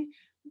writing,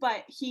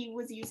 but he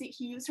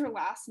used her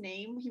last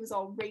name. He was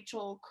all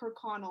Rachel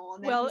Kirkconnell.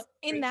 And then well,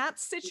 in that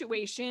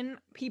situation,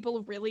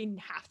 people really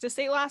have to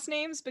say last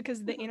names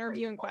because the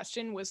interview in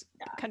question was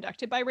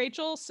conducted by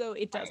Rachel, so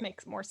it does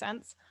make more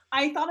sense.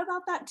 I thought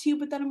about that too,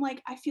 but then I'm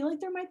like, I feel like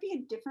there might be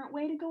a different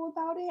way to go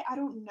about it. I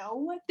don't know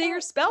what they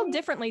are spelled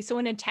differently, so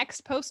in a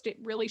text post, it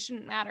really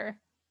shouldn't matter.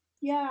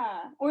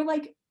 Yeah, or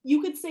like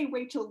you could say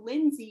Rachel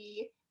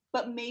Lindsay,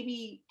 but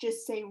maybe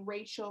just say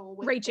Rachel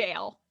with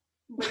Rachel,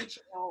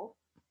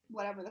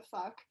 whatever the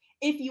fuck.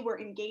 If you were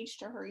engaged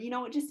to her,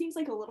 it just seems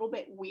like a little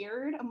bit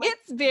weird. I'm like,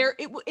 it's very.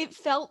 It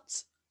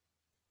felt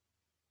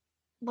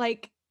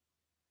like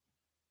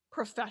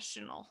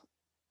professional.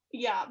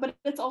 Yeah, but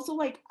it's also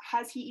like,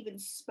 has he even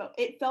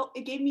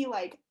it gave me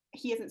like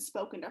he hasn't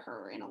spoken to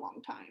her in a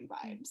long time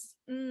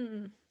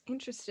vibes.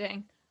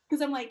 Interesting.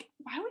 Because I'm like,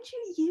 why would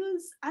you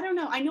use, I don't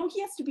know. I know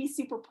he has to be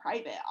super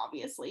private,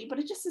 obviously, but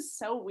it just is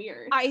so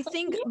weird. I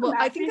think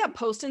that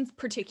post in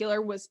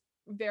particular was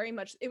very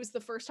much, it was the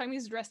first time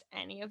he's addressed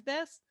any of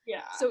this.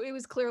 Yeah. So it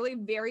was clearly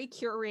very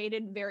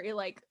curated, very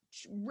like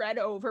read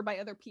over by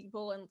other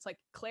people. And it's like,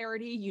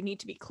 clarity, you need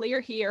to be clear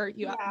here.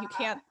 You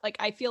can't, like,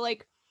 I feel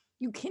like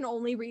you can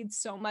only read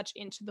so much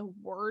into the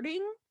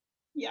wording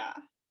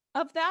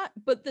of that.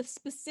 But the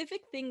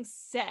specific things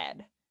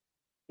said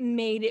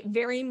made it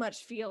very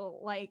much feel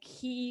like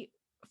he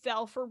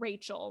fell for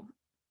Rachel,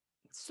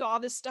 saw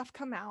this stuff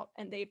come out,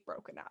 and they've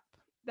broken up.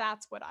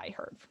 That's what I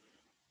heard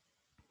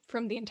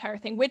from the entire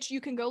thing, which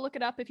you can go look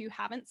it up if you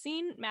haven't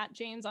seen. Matt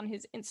James on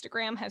his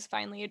Instagram has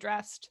finally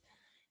addressed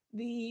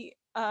the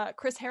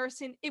Chris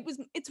Harrison.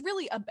 It's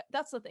really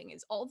that's the thing,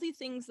 is all the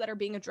things that are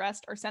being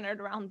addressed are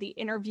centered around the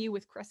interview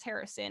with Chris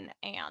Harrison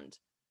and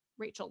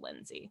Rachel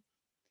Lindsay.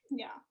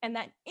 Yeah. And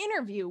that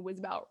interview was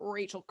about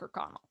Rachel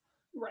Kirkconnell.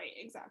 Right,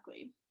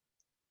 exactly.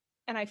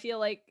 And I feel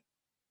like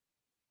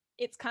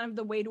it's kind of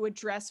the way to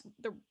address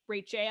the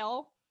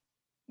Rachel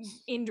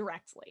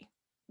indirectly.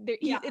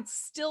 It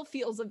still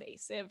feels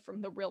evasive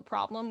from the real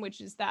problem,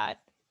 which is that,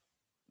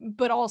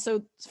 but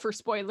also for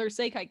spoilers'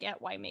 sake, I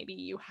get why maybe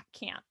you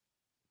can't,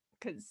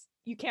 because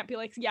you can't be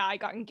like, yeah, I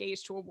got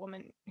engaged to a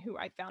woman who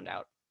I found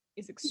out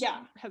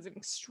has an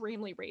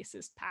extremely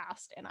racist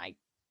past, and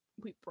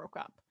we broke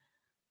up.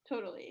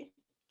 Totally.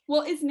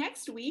 Well, is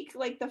next week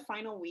like the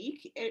final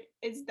week?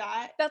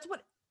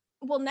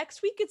 Well,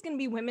 next week is going to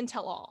be Women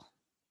Tell All.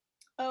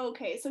 Oh,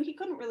 okay, so he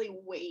couldn't really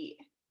wait.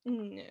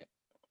 No.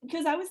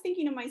 Because I was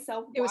thinking to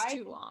myself, it was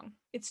too long.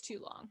 It's too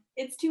long.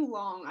 It's too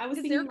long. I was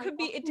thinking there could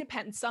be, it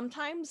depends.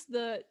 Sometimes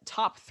the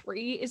top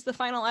 3 is the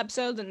final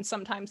episode, and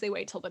sometimes they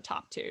wait till the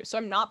top 2. So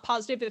I'm not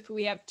positive if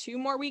we have 2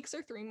 more weeks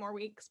or 3 more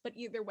weeks, but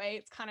either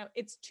way,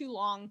 it's too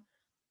long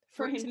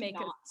for him to make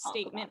a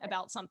statement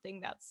about something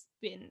that's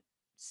been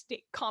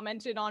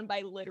commented on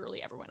by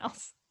literally everyone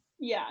else.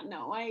 Yeah,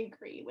 no, I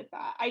agree with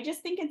that. I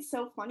just think it's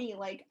so funny.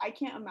 Like, I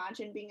can't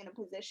imagine being in a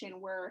position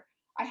where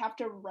I have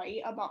to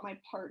write about my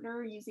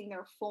partner using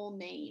their full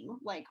name,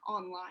 like,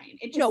 online.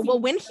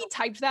 When he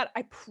typed that,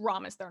 I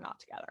promise they're not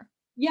together.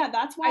 Yeah,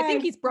 that's why I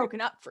think he's broken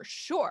up for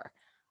sure.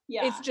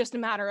 Yeah. It's just a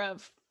matter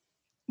of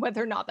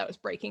whether or not that was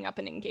breaking up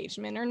an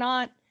engagement or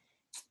not.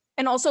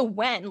 And also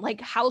when,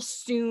 like, how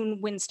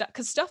soon when stuff,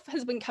 because stuff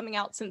has been coming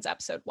out since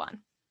episode 1.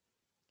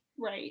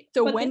 Right.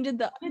 So when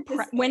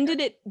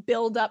did it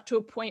build up to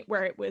a point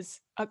where it was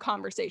a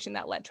conversation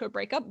that led to a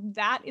breakup?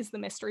 That is the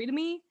mystery to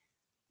me.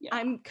 Yeah.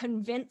 I'm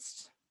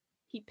convinced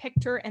he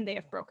picked her and they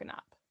have broken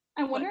up.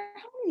 I wonder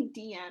how many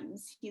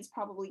DMs he's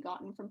probably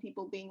gotten from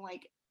people being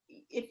like,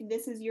 if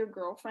this is your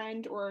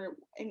girlfriend or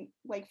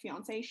like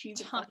fiance,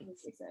 she's a fucking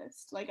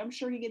racist. Like, I'm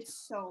sure he gets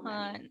so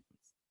many.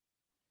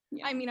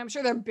 Yeah. I mean, I'm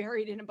sure they're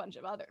buried in a bunch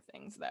of other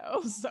things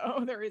though.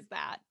 So there is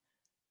that.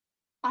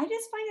 I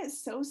just find it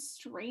so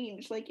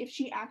strange. Like, if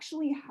she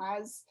actually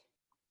has,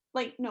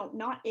 like, no,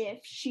 not if,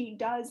 she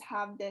does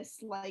have this,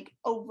 like,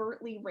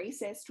 overtly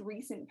racist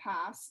recent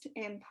past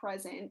and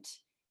present,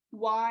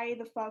 why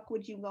the fuck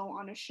would you go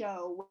on a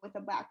show with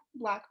a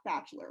black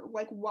bachelor?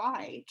 Like,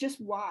 why?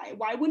 Just why?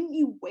 Why wouldn't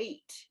you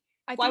wait?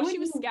 I think she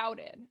was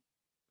scouted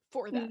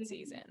for that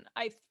season.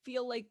 I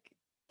feel like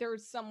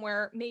there's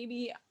somewhere,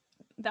 maybe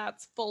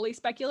that's fully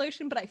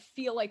speculation, but I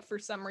feel like for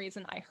some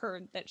reason I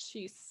heard that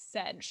she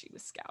said she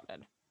was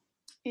scouted.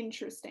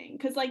 Interesting.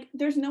 Because, like,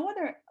 there's no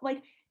other,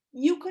 like,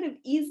 you could have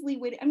easily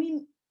waited. I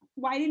mean,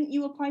 why didn't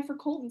you apply for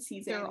Colton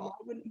season?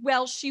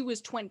 Well, she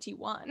was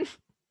 21.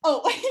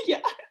 Oh,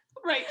 yeah.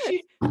 Right.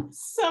 She's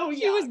so young.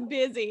 She was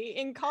busy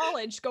in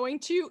college going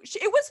to,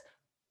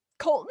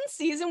 Colton's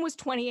season was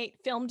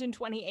filmed in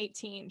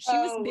 2018. She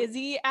was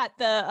busy at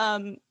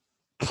the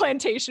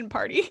plantation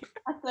party.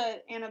 At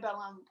the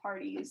antebellum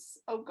parties.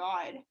 Oh,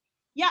 God.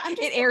 Yeah.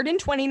 It aired in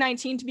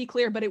 2019, to be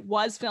clear, but it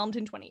was filmed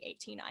in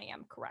 2018. I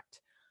am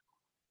correct.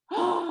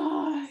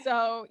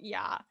 So,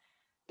 yeah.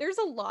 There's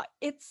a lot.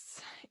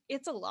 It's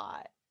a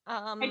lot.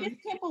 I just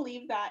can't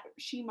believe that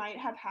she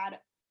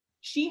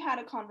had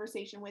a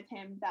conversation with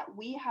him that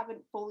we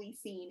haven't fully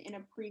seen in a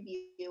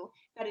preview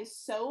that is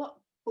so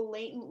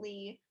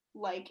blatantly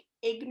like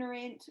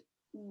ignorant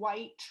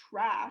white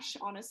trash,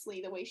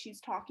 honestly, the way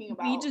she's talking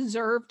about. We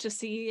deserve to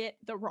see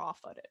the raw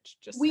footage.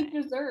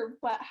 Deserve,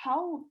 but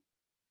how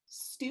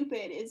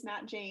stupid is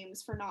Matt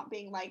James for not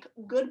being like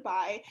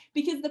goodbye?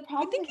 Because the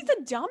problem, I think he's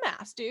a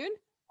dumbass, dude.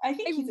 I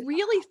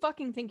really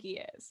fucking think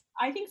he is.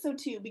 I think so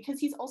too, because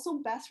he's also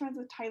best friends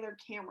with Tyler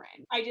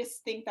Cameron. I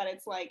just think that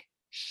it's like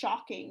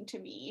shocking to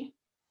me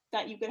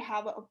that you could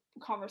have a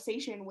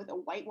conversation with a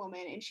white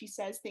woman and she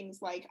says things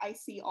like, I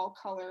see all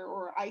color,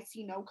 or I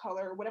see no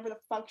color, or whatever the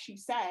fuck she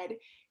said,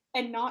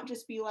 and not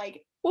just be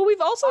like, well,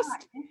 we've also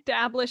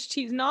established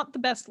he's not the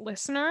best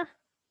listener.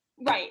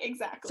 Right,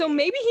 exactly. So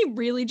maybe he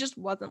really just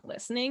wasn't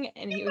listening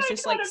and he was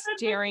just like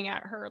staring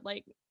at her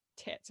like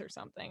tits or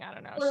something. I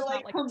don't know. Or she's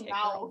like, not like her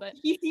mouth. Girl, but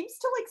he seems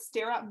to like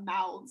stare at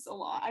mouths a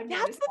lot.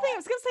 That's the thing. I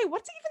was gonna say,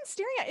 what's he even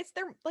staring at? It's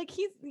their like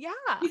he's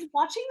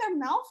watching their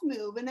mouth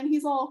move, and then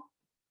he's all,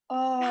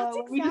 that's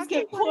exactly we just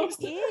get close.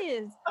 What it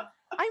is.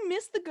 I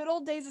miss the good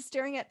old days of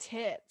staring at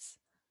tits.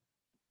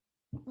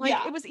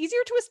 Like it was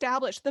easier to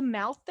establish. The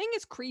mouth thing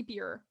is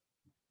creepier.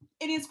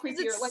 It is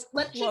creepier. Like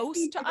let's close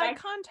just to eye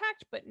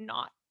contact, but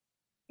not.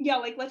 Yeah,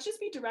 like let's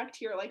just be direct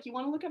here. Like, you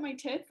want to look at my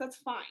tits? That's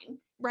fine.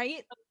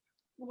 Right?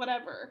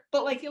 Whatever.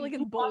 But like, I feel like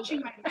it's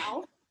watching my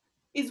mouth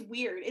is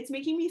weird. It's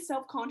making me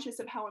self-conscious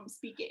of how I'm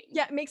speaking.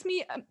 Yeah, it makes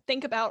me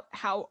think about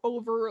how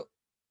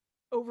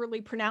overly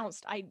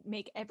pronounced I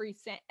make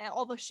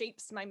all the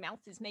shapes my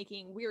mouth is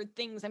making, weird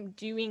things I'm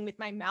doing with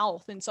my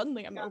mouth, and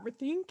suddenly I'm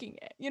overthinking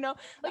it. You know,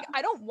 like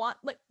I don't want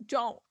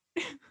don't.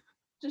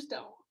 Just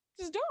don't.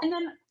 Just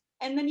don't.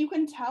 And then you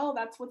can tell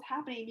that's what's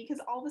happening, because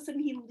all of a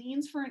sudden he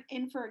leans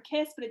in for a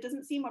kiss, but it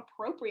doesn't seem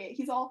appropriate.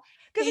 He's all,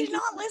 because he's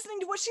not listening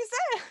to what she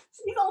says.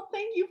 He's all,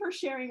 thank you for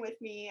sharing with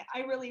me. I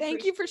really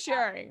thank you for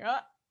sharing.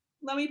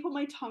 Let me put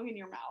my tongue in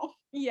your mouth.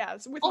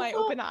 Yes, with my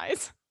open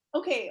eyes.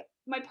 Okay,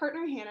 my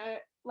partner Hannah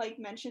like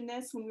mentioned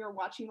this when we were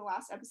watching the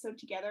last episode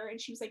together,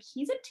 and she was like,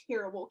 he's a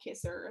terrible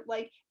kisser.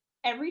 Like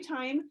every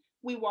time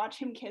we watch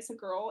him kiss a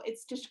girl,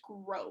 it's just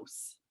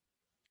gross.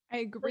 I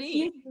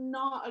agree. Like, he's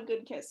not a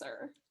good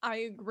kisser. I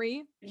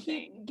agree.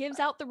 He gives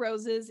out the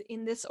roses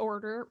in this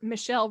order: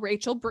 Michelle,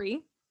 Rachel,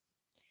 Bree.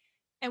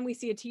 And we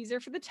see a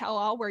teaser for the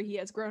tell-all where he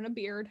has grown a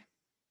beard.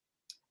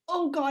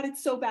 Oh God,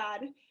 it's so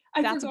bad.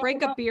 That's a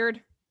breakup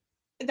beard.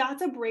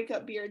 That's a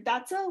breakup beard.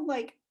 That's a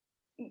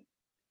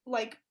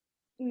like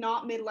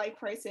not midlife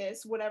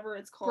crisis, whatever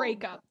it's called.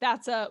 Breakup.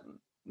 That's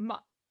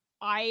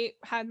I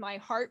had my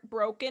heart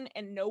broken,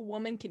 and no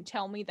woman can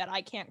tell me that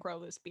I can't grow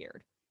this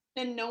beard.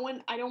 And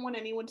I don't want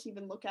anyone to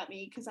even look at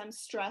me because I'm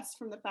stressed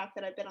from the fact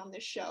that I've been on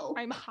this show.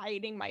 I'm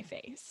hiding my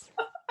face.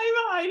 I'm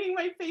hiding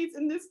my face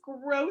in this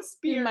gross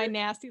beard. In my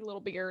nasty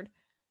little beard.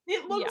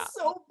 It looks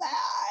so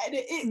bad.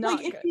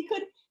 Like, if he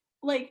could,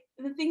 like,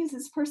 the thing is,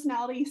 his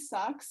personality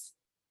sucks,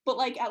 but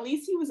like at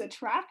least he was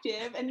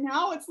attractive, and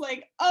now it's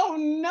like, oh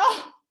no.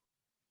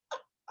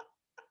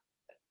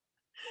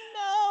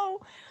 No.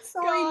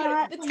 Sorry,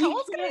 God, the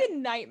tell-all's gonna be a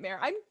nightmare.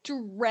 I'm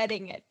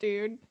dreading it,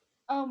 dude.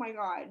 Oh my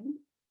God.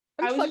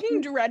 I'm fucking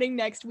dreading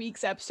next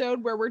week's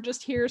episode where we're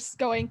just here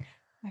going,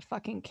 I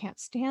fucking can't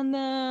stand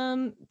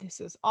them.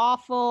 This is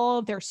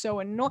awful. They're so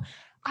annoying.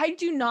 I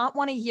do not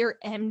want to hear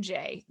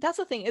MJ. That's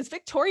the thing. Is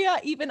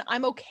Victoria even,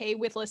 I'm okay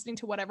with listening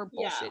to whatever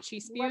bullshit she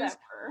spews.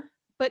 Whatever.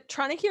 But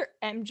trying to hear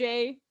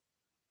MJ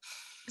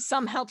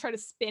somehow try to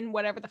spin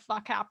whatever the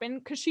fuck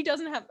happened, because she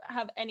doesn't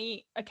have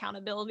any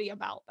accountability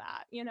about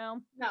that, you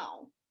know?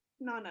 No,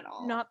 none at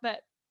all. Not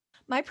that.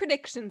 My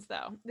predictions,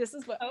 though, this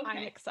is what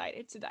I'm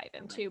excited to dive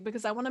into,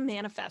 because I want to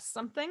manifest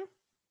something.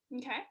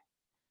 Okay.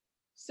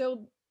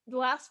 So the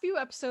last few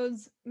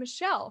episodes,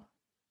 Michelle,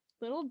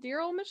 little dear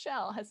old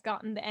Michelle, has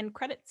gotten the end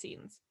credit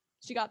scenes.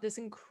 She got this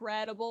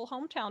incredible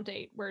hometown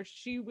date where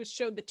she was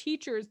showed the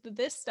teachers,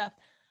 this stuff.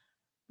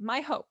 My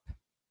hope,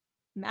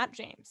 Matt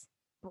James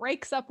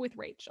breaks up with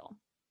Rachel,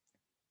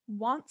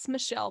 wants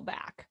Michelle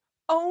back.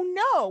 Oh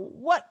no,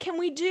 what can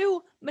we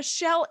do?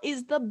 Michelle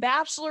is the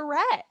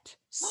Bachelorette.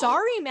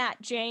 Sorry, Matt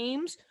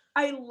James.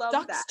 I love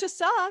Sucks that. to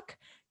suck.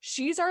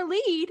 She's our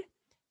lead.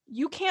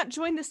 You can't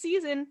join the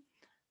season.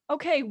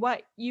 Okay,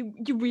 what? You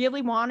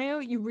really want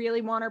to? You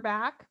really want her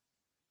back?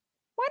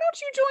 Why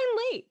don't you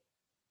join late?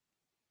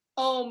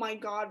 Oh my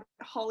god,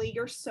 Holly,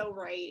 you're so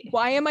right.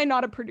 Why am I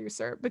not a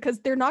producer? Because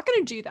they're not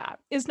going to do that.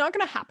 It's not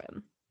going to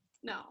happen.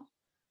 No.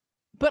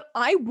 But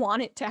I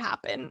want it to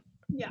happen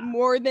Yeah.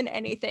 more than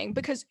anything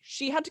because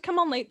she had to come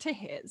on late to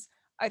his.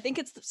 I think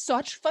it's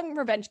such fucking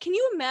revenge. Can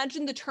you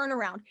imagine the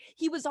turnaround?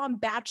 He was on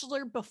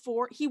Bachelor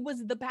before he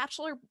was the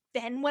Bachelor,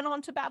 then went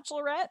on to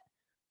Bachelorette.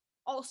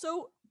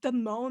 Also, the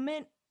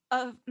moment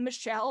of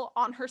Michelle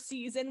on her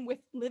season with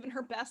living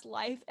her best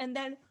life, and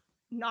then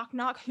knock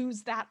knock,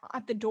 who's that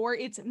at the door?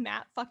 It's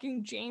Matt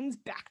fucking James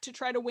back to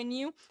try to win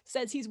you.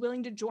 Says he's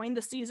willing to join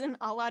the season,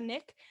 a la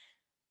Nick.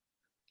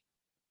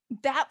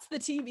 That's the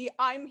TV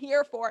I'm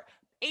here for.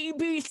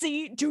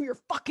 ABC, do your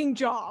fucking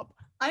job.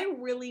 I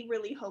really,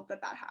 really hope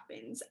that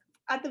happens.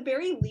 At the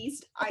very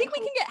least, I think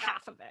we can get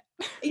half of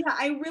it. Yeah,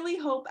 I really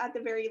hope at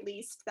the very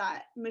least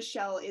that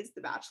Michelle is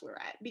the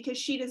Bachelorette because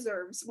she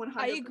deserves 100%.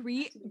 I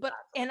agree, but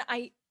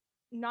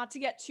not to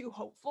get too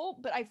hopeful,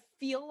 but I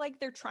feel like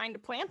they're trying to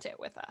plant it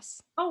with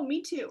us. Oh,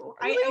 me too.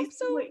 I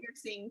see what you're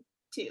saying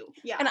too.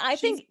 Yeah. And I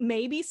think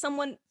maybe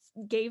someone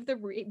gave the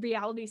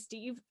Reality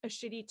Steve a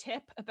shitty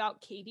tip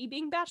about Katie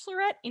being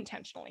Bachelorette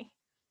intentionally.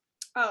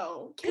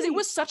 Oh, because it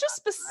was such a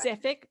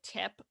specific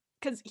tip.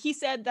 Because he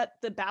said that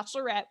the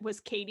Bachelorette was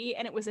Katie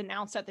and it was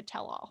announced at the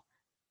tell-all.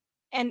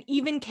 And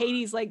even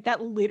Katie's like,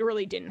 that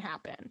literally didn't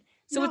happen.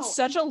 So it's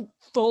such a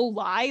full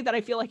lie that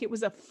I feel like it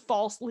was a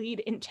false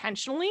lead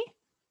intentionally.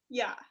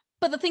 Yeah.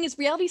 But the thing is,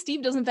 Reality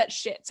Steve doesn't vet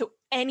shit. So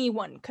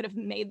anyone could have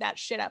made that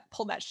shit up,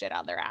 pulled that shit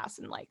out of their ass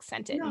and like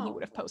sent it and he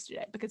would have posted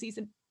it because he's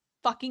a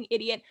fucking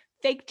idiot,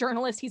 fake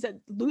journalist. He's a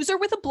loser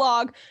with a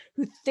blog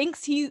who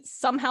thinks he's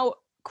somehow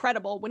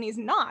credible when he's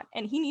not.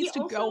 And he needs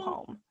to go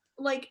home.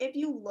 Like, if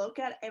you look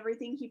at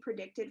everything he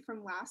predicted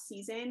from last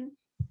season,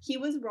 he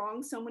was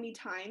wrong so many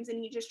times and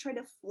he just tried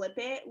to flip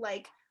it.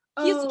 Like,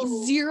 he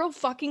has zero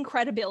fucking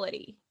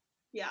credibility.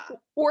 Yeah.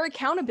 Or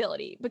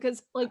accountability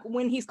because like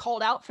when he's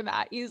called out for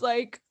that, he's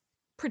like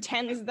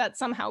pretends that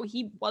somehow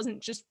he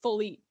wasn't just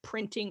fully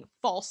printing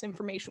false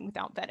information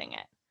without vetting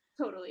it.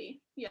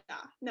 Totally. Yeah.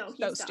 No, he's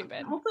so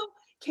stupid. Also,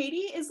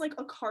 Katie is like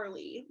a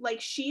Carly. Like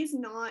she's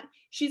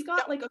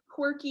got like a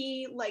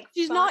quirky, like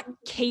she's not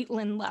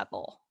Caitlyn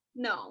level.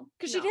 No.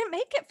 Because she didn't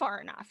make it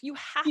far enough. You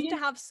have to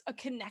have a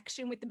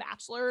connection with the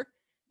Bachelor.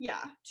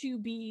 Yeah. To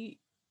be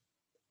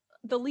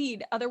the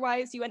lead.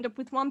 Otherwise you end up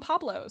with Juan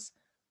Pablo's.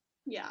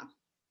 Yeah.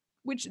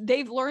 Which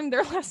they've learned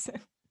their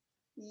lesson.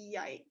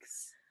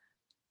 Yikes.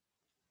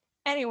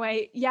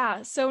 Anyway,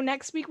 yeah. So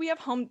next week we have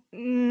home.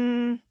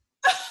 No,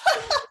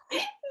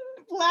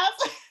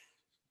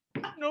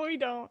 we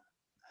don't.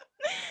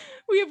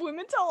 We have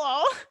Women Tell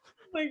All. Oh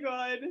my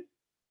god.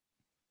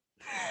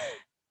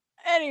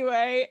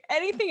 Anyway,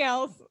 anything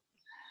else?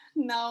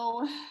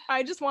 No.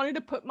 I just wanted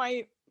to put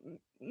my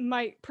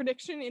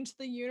prediction into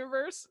the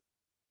universe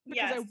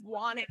because I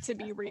want it to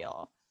be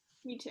real.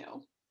 Me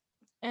too.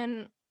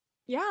 And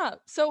yeah,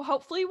 so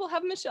hopefully we'll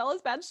have Michelle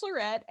as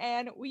Bachelorette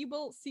and we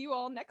will see you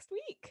all next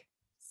week.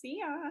 See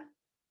ya.